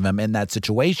ask of him in that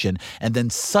situation, and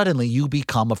then suddenly you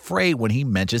become afraid when he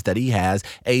mentions that he has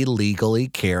a legally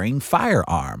carrying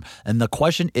firearm? And the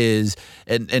question is,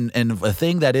 and the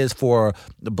thing that is for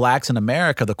the blacks in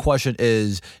America, the question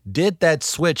is, did that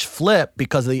switch flip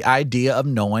because of the idea of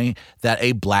knowing that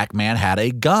a black man had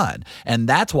a gun? And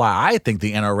that's why I think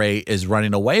the NRA is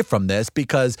running away from this,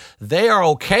 because they are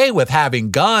okay with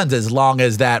having guns as long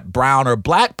as that brown or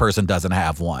black person doesn't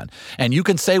have one. And you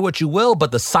can say what you will,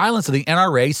 but the silence of the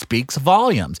NRA speaks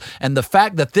volumes. And the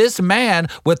fact that this man,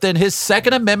 within his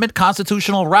Second Amendment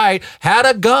constitutional right, had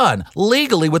a gun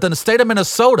legally within the state of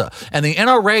Minnesota, and the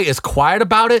NRA is quiet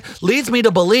about it, leads me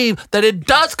to believe that it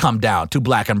does come down to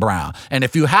black and brown. And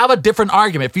if you have a different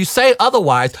argument, if you say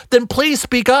otherwise, then please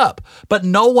speak up. But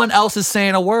no one else is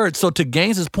saying a word. So to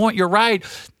Gaines's point, you're right.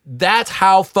 That's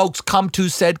how folks come to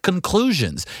said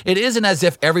conclusions. It isn't as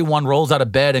if everyone rolls out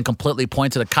of bed and completely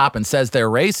points at a cop and says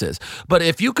they're racist. But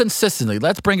if you consistently,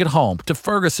 let's bring it home to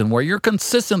Ferguson, where you're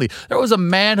consistently, there was a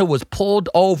man who was pulled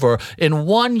over in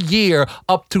 1 year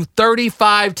up to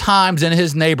 35 times in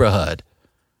his neighborhood.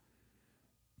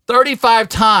 35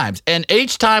 times. And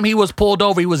each time he was pulled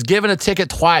over, he was given a ticket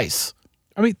twice.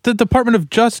 I mean, the Department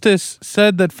of Justice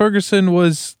said that Ferguson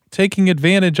was taking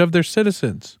advantage of their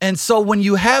citizens. And so when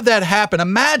you have that happen,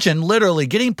 imagine literally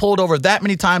getting pulled over that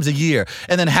many times a year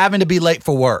and then having to be late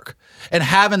for work and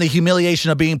having the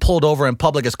humiliation of being pulled over in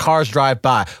public as cars drive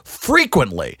by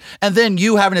frequently. And then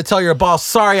you having to tell your boss,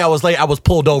 sorry, I was late. I was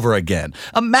pulled over again.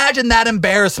 Imagine that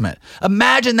embarrassment.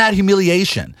 Imagine that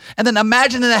humiliation. And then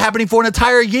imagine that happening for an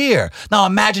entire year. Now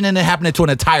imagine it happening to an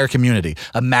entire community.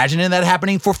 Imagine that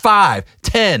happening for 5,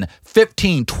 10,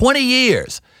 15, 20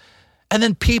 years. And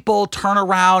then people turn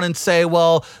around and say,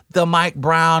 well, the Mike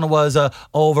Brown was a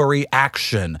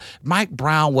overreaction. Mike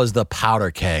Brown was the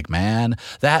powder keg, man.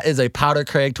 That is a powder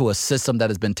keg to a system that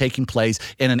has been taking place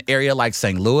in an area like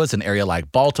St. Louis, an area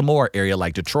like Baltimore, an area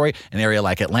like Detroit, an area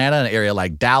like Atlanta, an area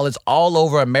like Dallas, all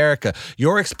over America.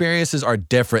 Your experiences are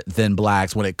different than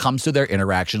blacks when it comes to their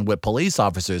interaction with police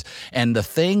officers. And the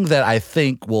thing that I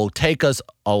think will take us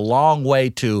a long way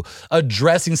to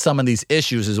addressing some of these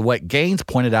issues is what Gaines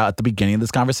pointed out at the beginning of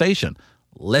this conversation.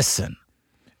 Listen.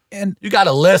 And you got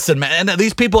to listen, man. And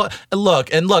these people, look,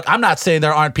 I'm not saying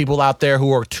there aren't people out there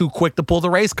who are too quick to pull the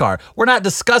race card. We're not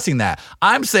discussing that.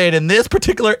 I'm saying in this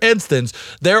particular instance,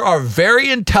 there are very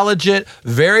intelligent,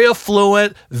 very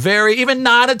affluent, very even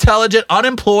non-intelligent,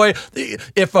 unemployed.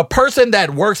 If a person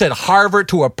that works at Harvard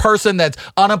to a person that's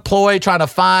unemployed trying to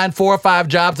find 4 or 5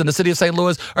 jobs in the city of St.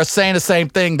 Louis are saying the same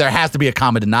thing, there has to be a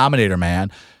common denominator,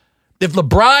 man. If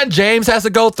LeBron James has to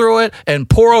go through it and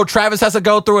poor old Travis has to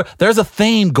go through it, there's a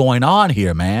theme going on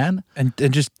here, man. And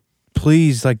just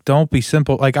please, like, don't be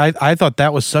simple. Like, I thought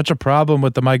that was such a problem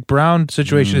with the Mike Brown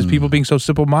situation is people being so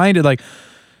simple-minded. Like,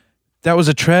 that was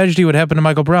a tragedy what happened to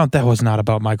Michael Brown. That was not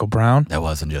about Michael Brown. That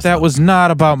wasn't just That was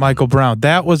not about Michael Brown.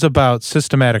 That was about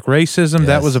systematic racism. Yes.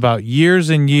 That was about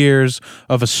years and years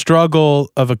of a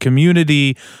struggle of a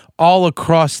community all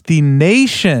across the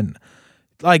nation.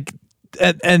 Like,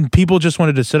 and people just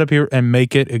wanted to sit up here and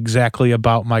make it exactly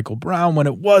about Michael Brown when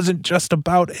it wasn't just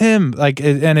about him. Like,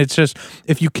 and it's just,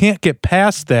 if you can't get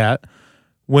past that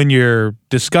when you're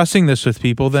discussing this with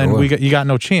people, then Sure. you got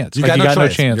no chance. You Like, got no no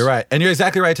choice. chance. You're right. And you're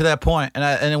exactly right to that point.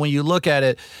 And when you look at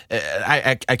it,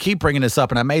 I keep bringing this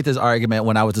up, and I made this argument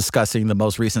when I was discussing the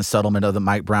most recent settlement of the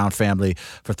Mike Brown family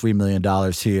for $3 million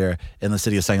here in the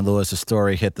city of St. Louis. The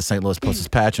story hit the St. Louis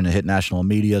Post-Dispatch, and it hit national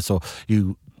media, so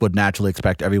you would naturally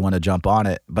expect everyone to jump on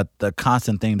it. But the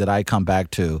constant thing that I come back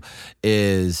to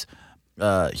is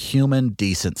human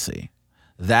decency.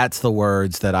 That's the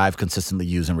words that I've consistently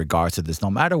used in regards to this,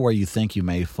 no matter where you think you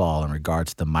may fall in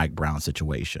regards to the Mike Brown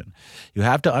situation. You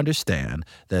have to understand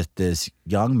that this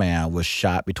young man was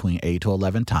shot between 8 to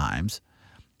 11 times,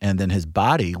 and then his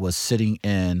body was sitting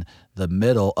in the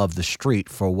middle of the street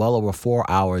for well over 4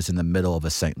 hours in the middle of a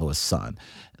St. Louis sun.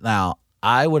 Now,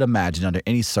 I would imagine under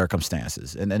any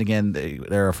circumstances, and again,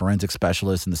 there are forensic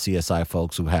specialists and the CSI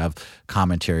folks who have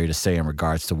commentary to say in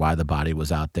regards to why the body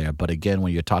was out there. But again,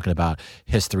 when you're talking about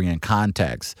history and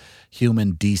context,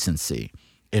 human decency,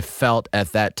 it felt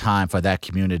at that time for that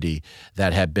community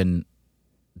that had been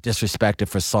disrespected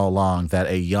for so long that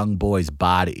a young boy's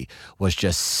body was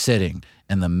just sitting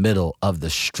in the middle of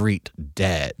the street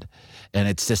dead. And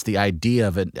it's just the idea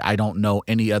of it. I don't know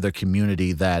any other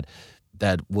community that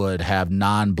would have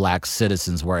non-black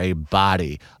citizens where a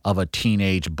body of a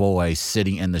teenage boy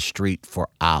sitting in the street for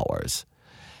hours.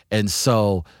 And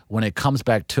so when it comes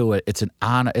back to it, it's an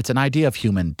honor, it's an idea of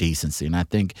human decency. And I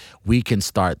think we can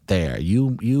start there.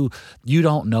 You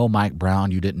don't know Mike Brown.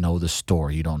 You didn't know the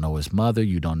story. You don't know his mother.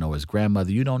 You don't know his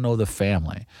grandmother. You don't know the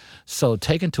family. So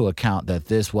take into account that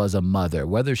this was a mother,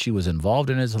 whether she was involved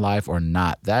in his life or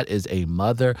not, that is a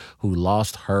mother who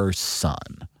lost her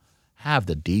son. Have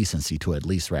the decency to at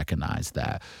least recognize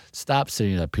that. Stop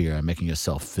sitting up here and making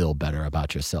yourself feel better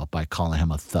about yourself by calling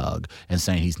him a thug and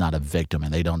saying he's not a victim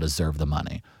and they don't deserve the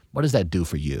money. What does that do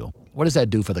for you? What does that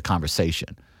do for the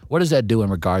conversation? What does that do in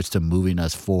regards to moving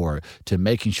us forward to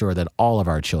making sure that all of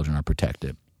our children are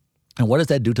protected? And what does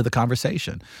that do to the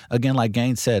conversation? Again, like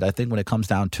Gaines said, I think when it comes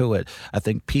down to it, I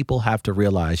think people have to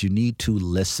realize you need to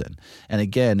listen. And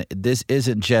again, this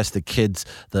isn't just the kids,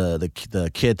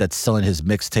 the kid that's selling his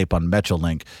mixtape on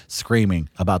Metrolink screaming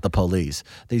about the police.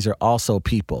 These are also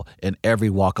people in every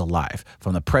walk of life,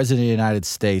 from the president of the United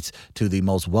States to the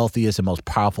most wealthiest and most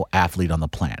powerful athlete on the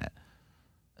planet.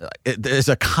 There's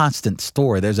a constant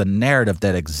story. There's a narrative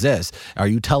that exists. Are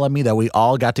you telling me that we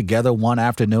all got together one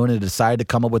afternoon and decided to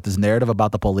come up with this narrative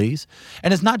about the police?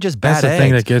 And it's not just bad That's the eggs.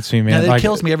 thing that gets me, man. It Like,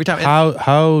 kills me every time.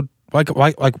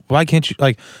 Why can't you,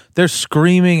 like, they're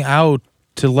screaming out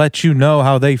to let you know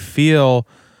how they feel,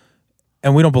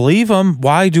 and we don't believe them.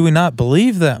 Why do we not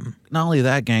believe them? Not only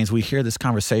that, gangs, we hear this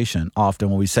conversation often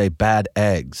when we say bad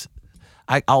eggs.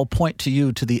 I'll point to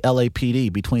you to the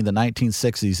LAPD between the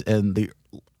 1960s and the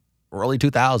early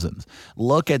 2000s.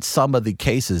 Look at some of the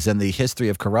cases and the history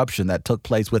of corruption that took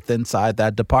place inside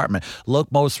that department.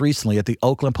 Look most recently at the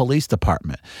Oakland Police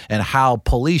Department and how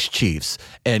police chiefs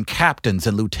and captains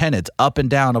and lieutenants up and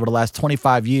down over the last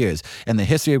 25 years and the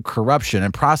history of corruption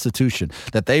and prostitution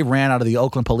that they ran out of the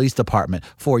Oakland Police Department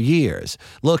for years.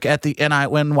 Look at the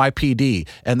NYPD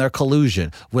and their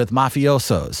collusion with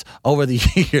mafiosos over the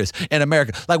years in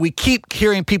America. Like, we keep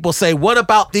hearing people say, what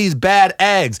about these bad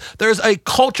eggs? There's a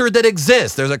culture that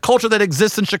exists. There's a culture that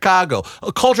exists in Chicago,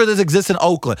 a culture that exists in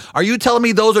Oakland. Are you telling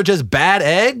me those are just bad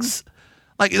eggs?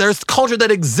 Like, there's culture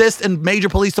that exists in major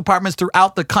police departments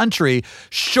throughout the country.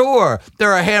 Sure,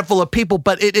 there are a handful of people,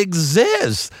 but it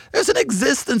exists. There's an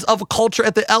existence of a culture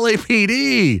at the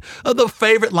LAPD. The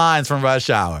favorite lines from Rush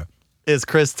Hour is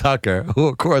Chris Tucker, who,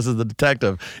 of course, is the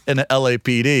detective in the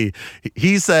LAPD.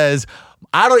 He says,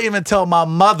 I don't even tell my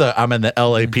mother I'm in the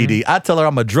LAPD. I tell her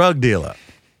I'm a drug dealer.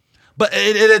 But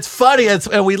it's funny,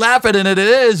 and we laugh at it, and it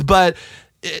is, but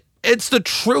it's the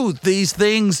truth. These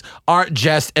things aren't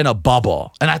just in a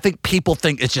bubble. And I think people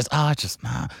think it's just an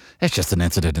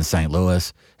incident in St.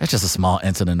 Louis. It's just a small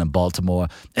incident in Baltimore.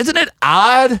 Isn't it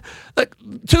odd? Like,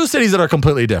 two cities that are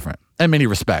completely different in many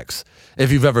respects,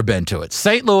 if you've ever been to it.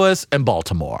 St. Louis and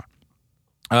Baltimore.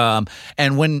 And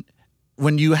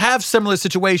when you have similar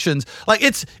situations, like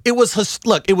it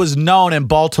was known in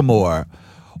Baltimore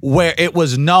where it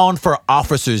was known for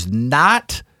officers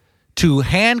not to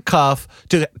handcuff,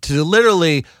 to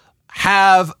literally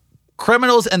have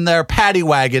criminals in their paddy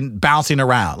wagon bouncing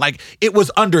around. Like, it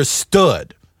was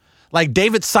understood. Like,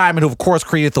 David Simon, who of course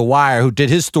created The Wire, who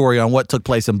did his story on what took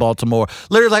place in Baltimore,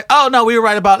 literally like, oh no, we were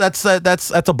right about that's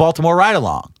a Baltimore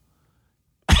ride-along.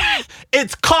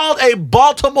 It's called a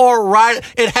Baltimore ride.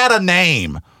 It had a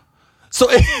name. So,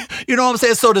 you know what I'm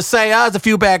saying? So to say, it's a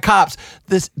few bad cops,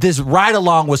 this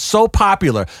ride-along was so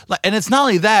popular. And it's not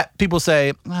only that, people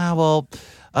say,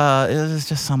 it's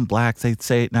just some blacks, they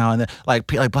say it now and then. Like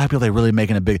black people, they're really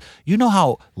making it big. You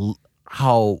know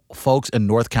how folks in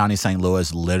North County, St.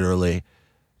 Louis, literally,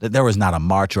 there was not a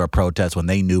march or a protest when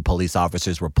they knew police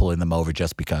officers were pulling them over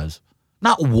just because.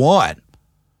 Not one.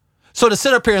 So to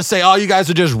sit up here and say, oh, you guys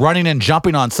are just running and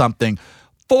jumping on something,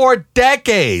 for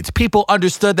decades, people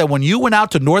understood that when you went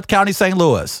out to North County, St.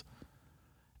 Louis,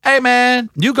 hey, man,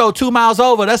 you go 2 miles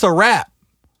over, that's a wrap.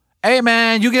 Hey,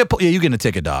 man, you get a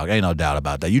ticket, dog. Ain't no doubt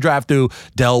about that. You drive through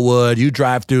Delwood, you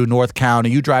drive through North County,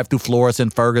 you drive through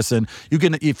Florissant, Ferguson.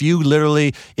 If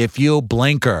your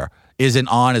blinker isn't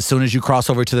on as soon as you cross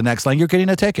over to the next lane, you're getting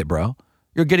a ticket, bro.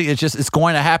 It's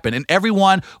going to happen. And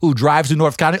everyone who drives through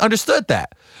North County understood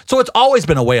that. So it's always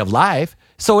been a way of life.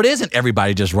 So it isn't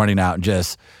everybody just running out and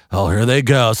just, oh, here they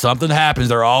go. Something happens.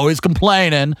 They're always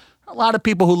complaining. A lot of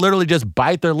people who literally just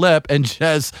bite their lip and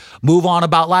just move on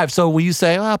about life. So when you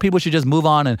say, well, people should just move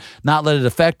on and not let it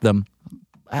affect them,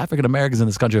 African Americans in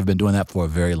this country have been doing that for a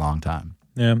very long time.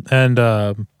 Yeah.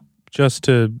 And just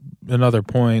to another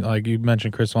point, like you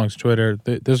mentioned Chris Long's Twitter,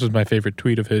 this was my favorite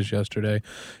tweet of his yesterday.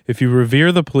 If you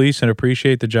revere the police and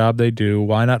appreciate the job they do,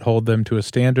 why not hold them to a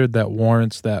standard that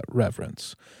warrants that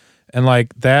reverence? And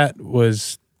like that's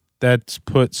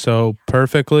put so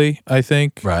perfectly, I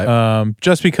think. Right.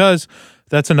 Just because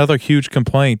that's another huge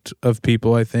complaint of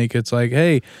people, I think. It's like,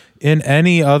 hey, in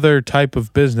any other type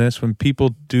of business, when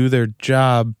people do their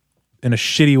job in a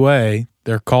shitty way,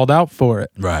 they're called out for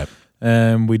it. Right.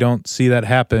 And we don't see that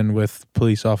happen with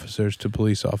police officers to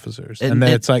police officers. And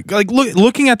then it's like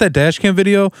looking at that dash cam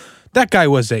video, that guy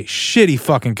was a shitty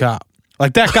fucking cop.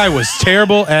 Like, that guy was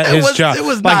terrible at his job. It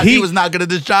was like, not. He was not good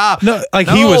at his job. He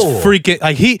was freaking.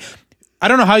 I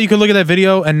don't know how you can look at that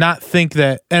video and not think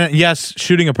that. And yes,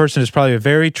 shooting a person is probably a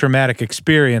very traumatic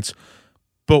experience.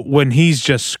 But when he's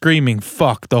just screaming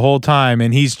 "fuck" the whole time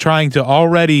and he's trying to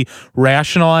already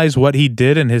rationalize what he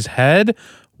did in his head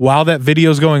while that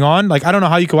video's going on, like, I don't know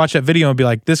how you can watch that video and be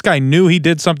like, this guy knew he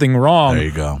did something wrong. There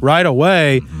you go. Right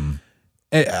away.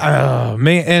 Mm-hmm.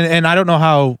 Man, and I don't know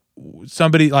how.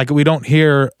 Somebody, like, we don't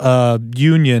hear a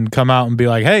union come out and be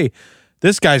like, hey,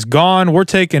 this guy's gone. We're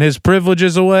taking his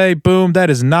privileges away. Boom.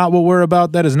 That is not what we're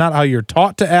about. That is not how you're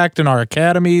taught to act in our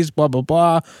academies. Blah, blah,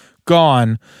 blah.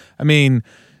 Gone. I mean,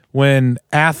 when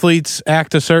athletes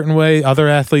act a certain way, other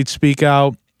athletes speak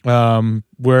out.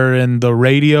 We're in the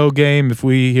radio game. If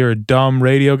we hear a dumb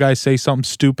radio guy say something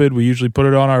stupid, we usually put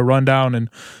it on our rundown and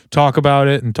talk about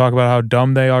it and talk about how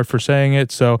dumb they are for saying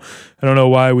it. So I don't know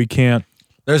why we can't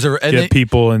get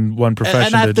people in one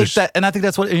profession and I think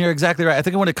that's what, and you're exactly right. I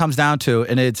think when it comes down to,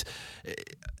 and it's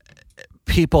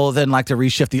people then like to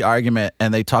reshift the argument,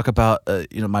 and they talk about,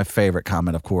 my favorite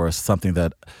comment, of course, something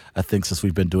that I think since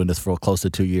we've been doing this for close to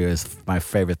 2 years, my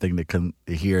favorite thing to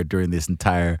hear during this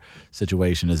entire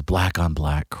situation is black on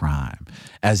black crime.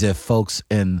 As if folks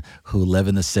who live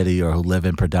in the city or who live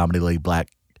in predominantly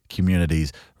black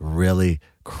communities really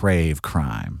crave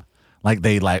crime. Like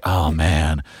oh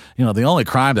man, the only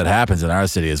crime that happens in our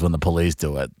city is when the police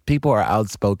do it. People are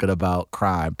outspoken about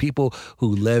crime. People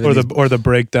who live or the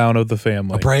breakdown of the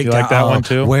family. You like that one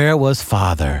too? Where was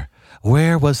father?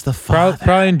 Where was the father?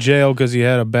 Probably in jail because he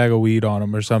had a bag of weed on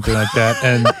him or something like that.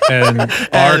 And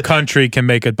our country can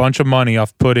make a bunch of money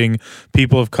off putting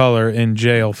people of color in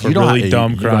jail for really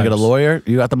dumb crimes. You gonna get a lawyer?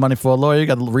 You got the money for a lawyer? You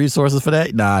got the resources for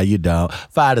that? Nah, you don't.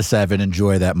 5 to 7.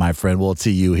 Enjoy that, my friend. We'll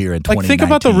see you here in 2019. Think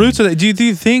about the roots of that. Do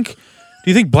you think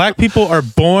black people are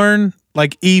born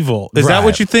like evil? Is that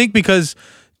what you think? Because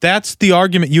that's the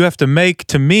argument you have to make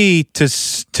to me to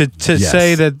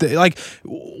say that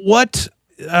what.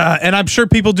 And I'm sure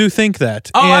people do think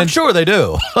that. Oh, I'm sure they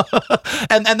do.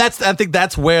 and I think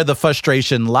that's where the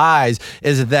frustration lies,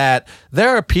 is that there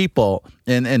are people,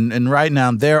 and right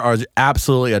now there are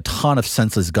absolutely a ton of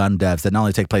senseless gun deaths that not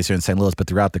only take place here in St. Louis, but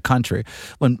throughout the country.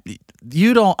 When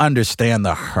you don't understand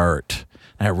the hurt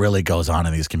that really goes on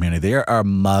in these communities. There are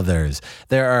mothers,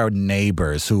 there are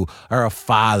neighbors who are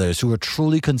fathers who are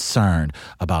truly concerned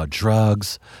about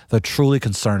drugs. They're truly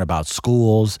concerned about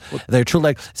schools. They're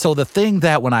truly so the thing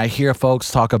that when I hear folks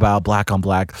talk about black on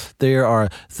black, there are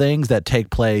things that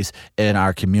take place in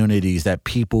our communities that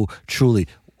people truly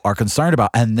are concerned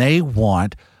about, and they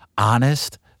want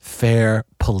honest, fair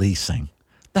policing.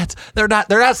 They're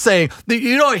not saying,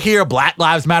 you don't hear Black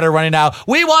Lives Matter running out,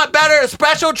 we want better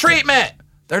special treatment.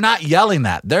 They're not yelling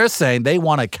that. They're saying they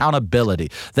want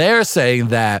accountability. They're saying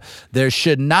that there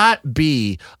should not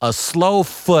be a slow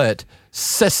foot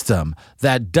system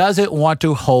that doesn't want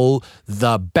to hold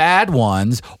the bad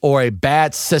ones or a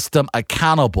bad system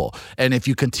accountable. And if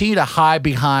you continue to hide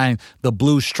behind the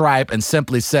blue stripe and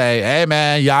simply say, hey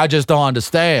man, y'all just don't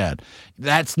understand,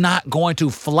 that's not going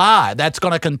to fly. That's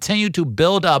going to continue to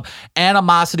build up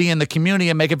animosity in the community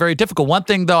and make it very difficult. One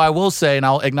thing, though, I will say, and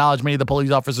I'll acknowledge many of the police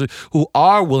officers who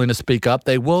are willing to speak up,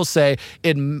 they will say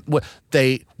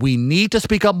we need to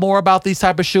speak up more about these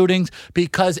type of shootings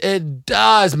because it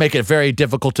does make it very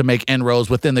difficult to make inroads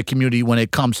within the community when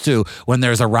it comes to when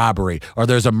there's a robbery or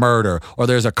there's a murder or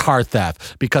there's a car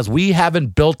theft, because we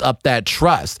haven't built up that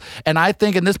trust. And I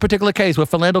think in this particular case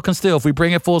with Philando Castile, if we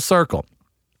bring it full circle,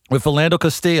 with Philando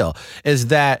Castile, is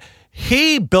that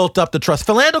he built up the trust.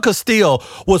 Philando Castile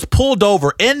was pulled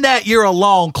over in that year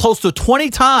alone close to 20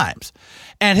 times.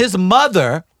 And his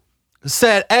mother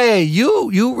said, hey,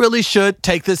 you really should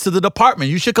take this to the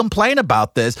department. You should complain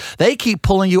about this. They keep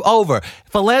pulling you over.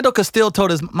 Philando Castile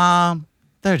told his mom,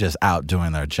 they're just out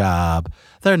doing their job.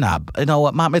 They're not, you know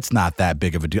what, Mom, it's not that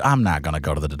big of a deal. I'm not going to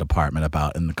go to the department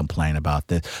and complain about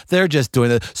this. They're just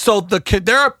doing it. So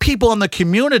there are people in the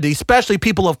community, especially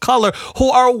people of color,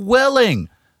 who are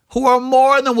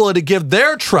more than willing to give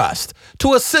their trust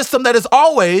to a system that has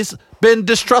always been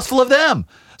distrustful of them.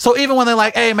 So even when they're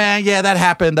like, hey, man, yeah, that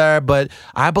happened there, but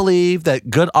I believe that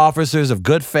good officers of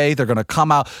good faith are going to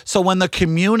come out. So when the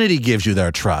community gives you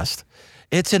their trust,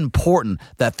 it's important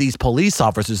that these police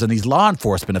officers and these law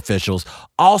enforcement officials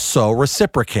also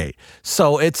reciprocate.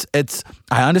 So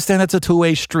I understand that's a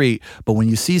two-way street, but when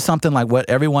you see something like what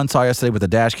everyone saw yesterday with the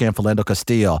dash cam Philando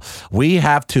Castile, we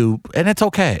have to, and it's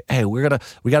okay. Hey, we got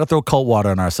to throw cold water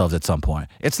on ourselves at some point.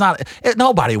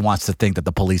 Nobody wants to think that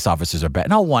the police officers are bad.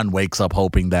 No one wakes up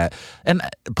hoping that and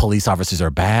police officers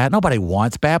are bad. Nobody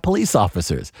wants bad police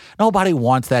officers. Nobody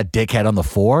wants that dickhead on the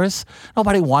force.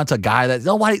 Nobody wants a guy that's you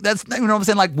know what I'm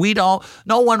saying? Like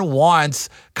no one wants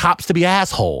cops to be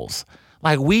assholes.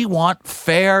 Like we want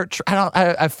fair.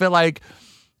 I feel like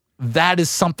that is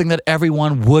something that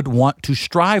everyone would want to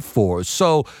strive for.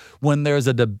 So when there's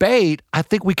a debate, I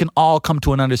think we can all come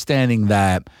to an understanding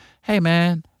that, hey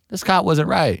man, this cop wasn't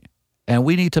right. And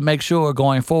we need to make sure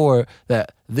going forward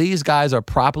that these guys are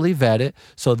properly vetted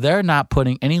so they're not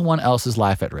putting anyone else's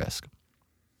life at risk.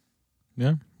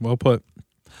 Yeah, well put.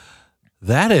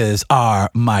 That is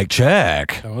our mic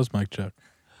check. That was mic check.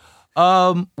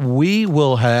 We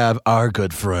will have our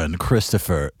good friend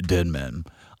Christopher Denman,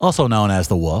 also known as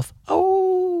the Wolf.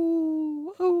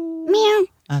 Oh,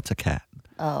 meow. That's a cat.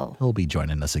 Oh. He'll be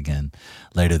joining us again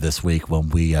later this week when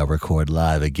we record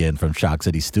live again from Shock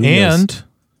City Studios. And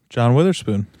John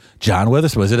Witherspoon. John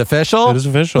Witherspoon. Is it official? It is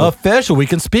official. Official. We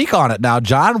can speak on it now.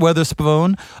 John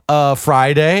Witherspoon,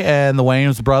 Friday, and the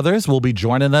Wayans brothers will be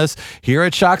joining us here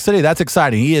at Shock City. That's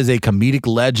exciting. He is a comedic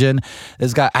legend.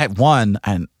 This guy,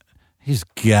 and he's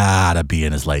got to be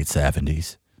in his late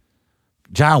 70s.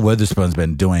 John Witherspoon's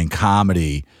been doing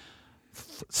comedy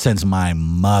since my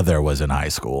mother was in high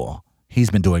school. He's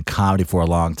been doing comedy for a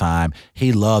long time.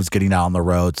 He loves getting out on the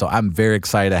road, so I'm very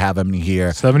excited to have him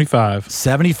here.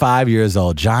 75 years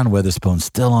old. John Witherspoon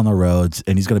still on the roads,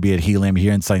 and he's going to be at Helium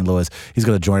here in St. Louis. He's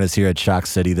going to join us here at Shock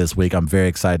City this week. I'm very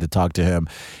excited to talk to him.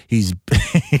 He's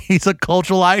a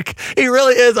cultural icon. He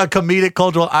really is a comedic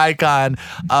cultural icon.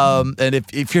 And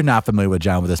if you're not familiar with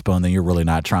John Witherspoon, then you're really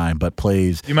not trying. But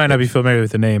please, You might not be familiar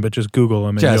with the name, but just Google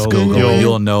him. And just Google him.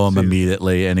 You'll know him see.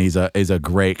 immediately, and he's a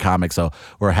great comic. So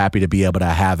we're happy to be able to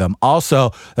have him. Also,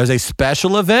 there's a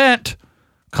special event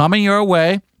coming your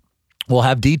way. We'll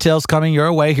have details coming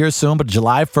your way here soon, but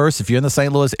July 1st, if you're in the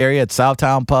St. Louis area at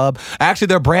Southtown Pub, actually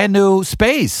their brand new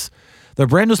space. So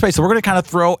we're going to kind of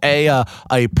throw a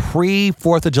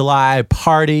pre-4th of July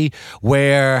party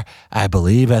where I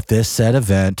believe at this said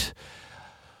event,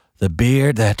 the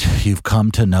beard that you've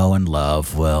come to know and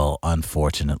love will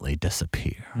unfortunately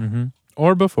disappear. Mm-hmm.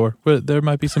 Or before, but there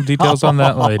might be some details on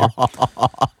that later.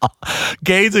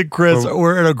 Gaines and Chris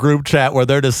were in a group chat where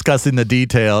they're discussing the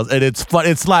details, and it's fun.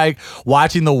 It's like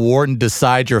watching the warden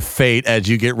decide your fate as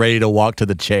you get ready to walk to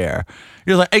the chair.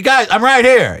 You're like, hey guys, I'm right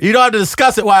here. You don't have to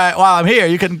discuss it while I'm here.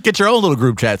 You can get your own little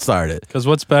group chat started. Because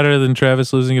what's better than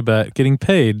Travis losing a bet? Getting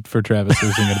paid for Travis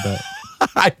losing a bet.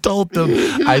 I told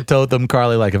them,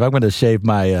 Carly, like if I'm going to shave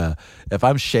if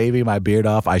I'm shaving my beard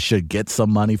off, I should get some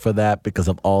money for that because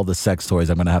of all the sex toys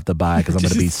I'm going to have to buy because I'm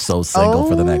going to be so single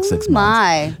for the next 6 months.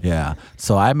 My. Yeah.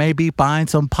 So I may be buying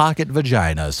some pocket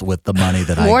vaginas with the money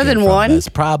that I get More than from one? this.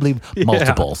 Probably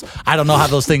multiples. I don't know how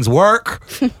those things work.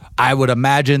 I would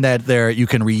imagine that you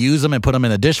can reuse them and put them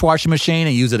in a dishwashing machine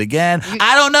and use it again.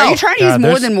 I don't know. Are you trying to use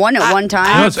more than one at one time?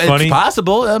 You know what's funny? It's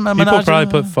possible. People probably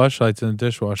put fleshlights in the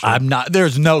dishwasher. I'm not.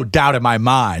 There's no doubt in my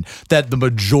mind that the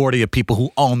majority of people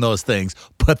who own those things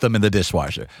put them in the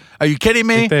dishwasher. Are you kidding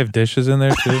me? Think they have dishes in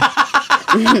there too?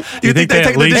 You think they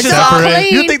take the dishes out?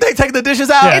 separate? You think they take the dishes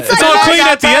out? Yeah, it's all clean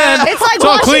at the end. It's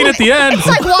all clean at the end. It's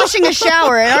like washing a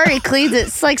shower. It already cleans it.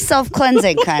 It's like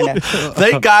self-cleansing, kind of.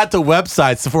 They got the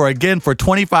websites for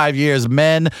 25 years,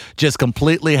 men just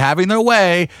completely having their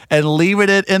way and leaving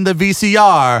it in the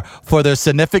VCR for their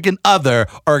significant other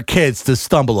or kids to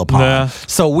stumble upon. Yeah.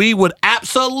 So we would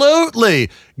absolutely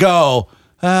go,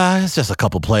 it's just a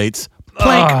couple plates.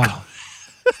 Plink.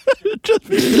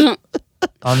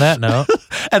 On that note.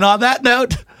 And on that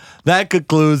note, that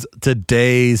concludes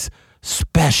today's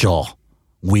special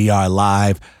We Are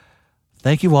Live.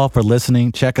 Thank you all for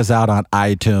listening. Check us out on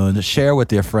iTunes. Share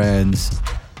with your friends.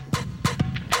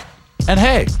 And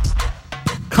hey,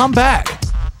 come back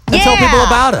and tell people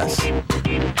about us.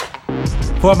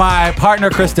 For my partner,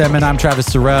 Chris Denman, I'm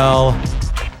Travis Terrell,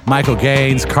 Michael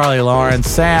Gaines, Carly Lawrence,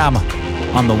 Sam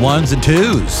on the ones and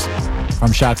twos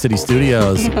from Shock City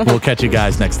Studios. We'll catch you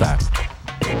guys next time.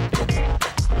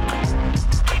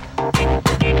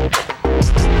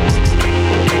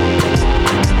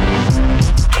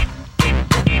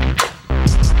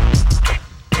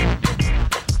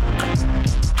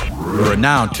 You're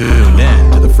now tuned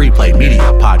in to the Free Play Media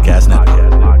Podcast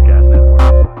Network.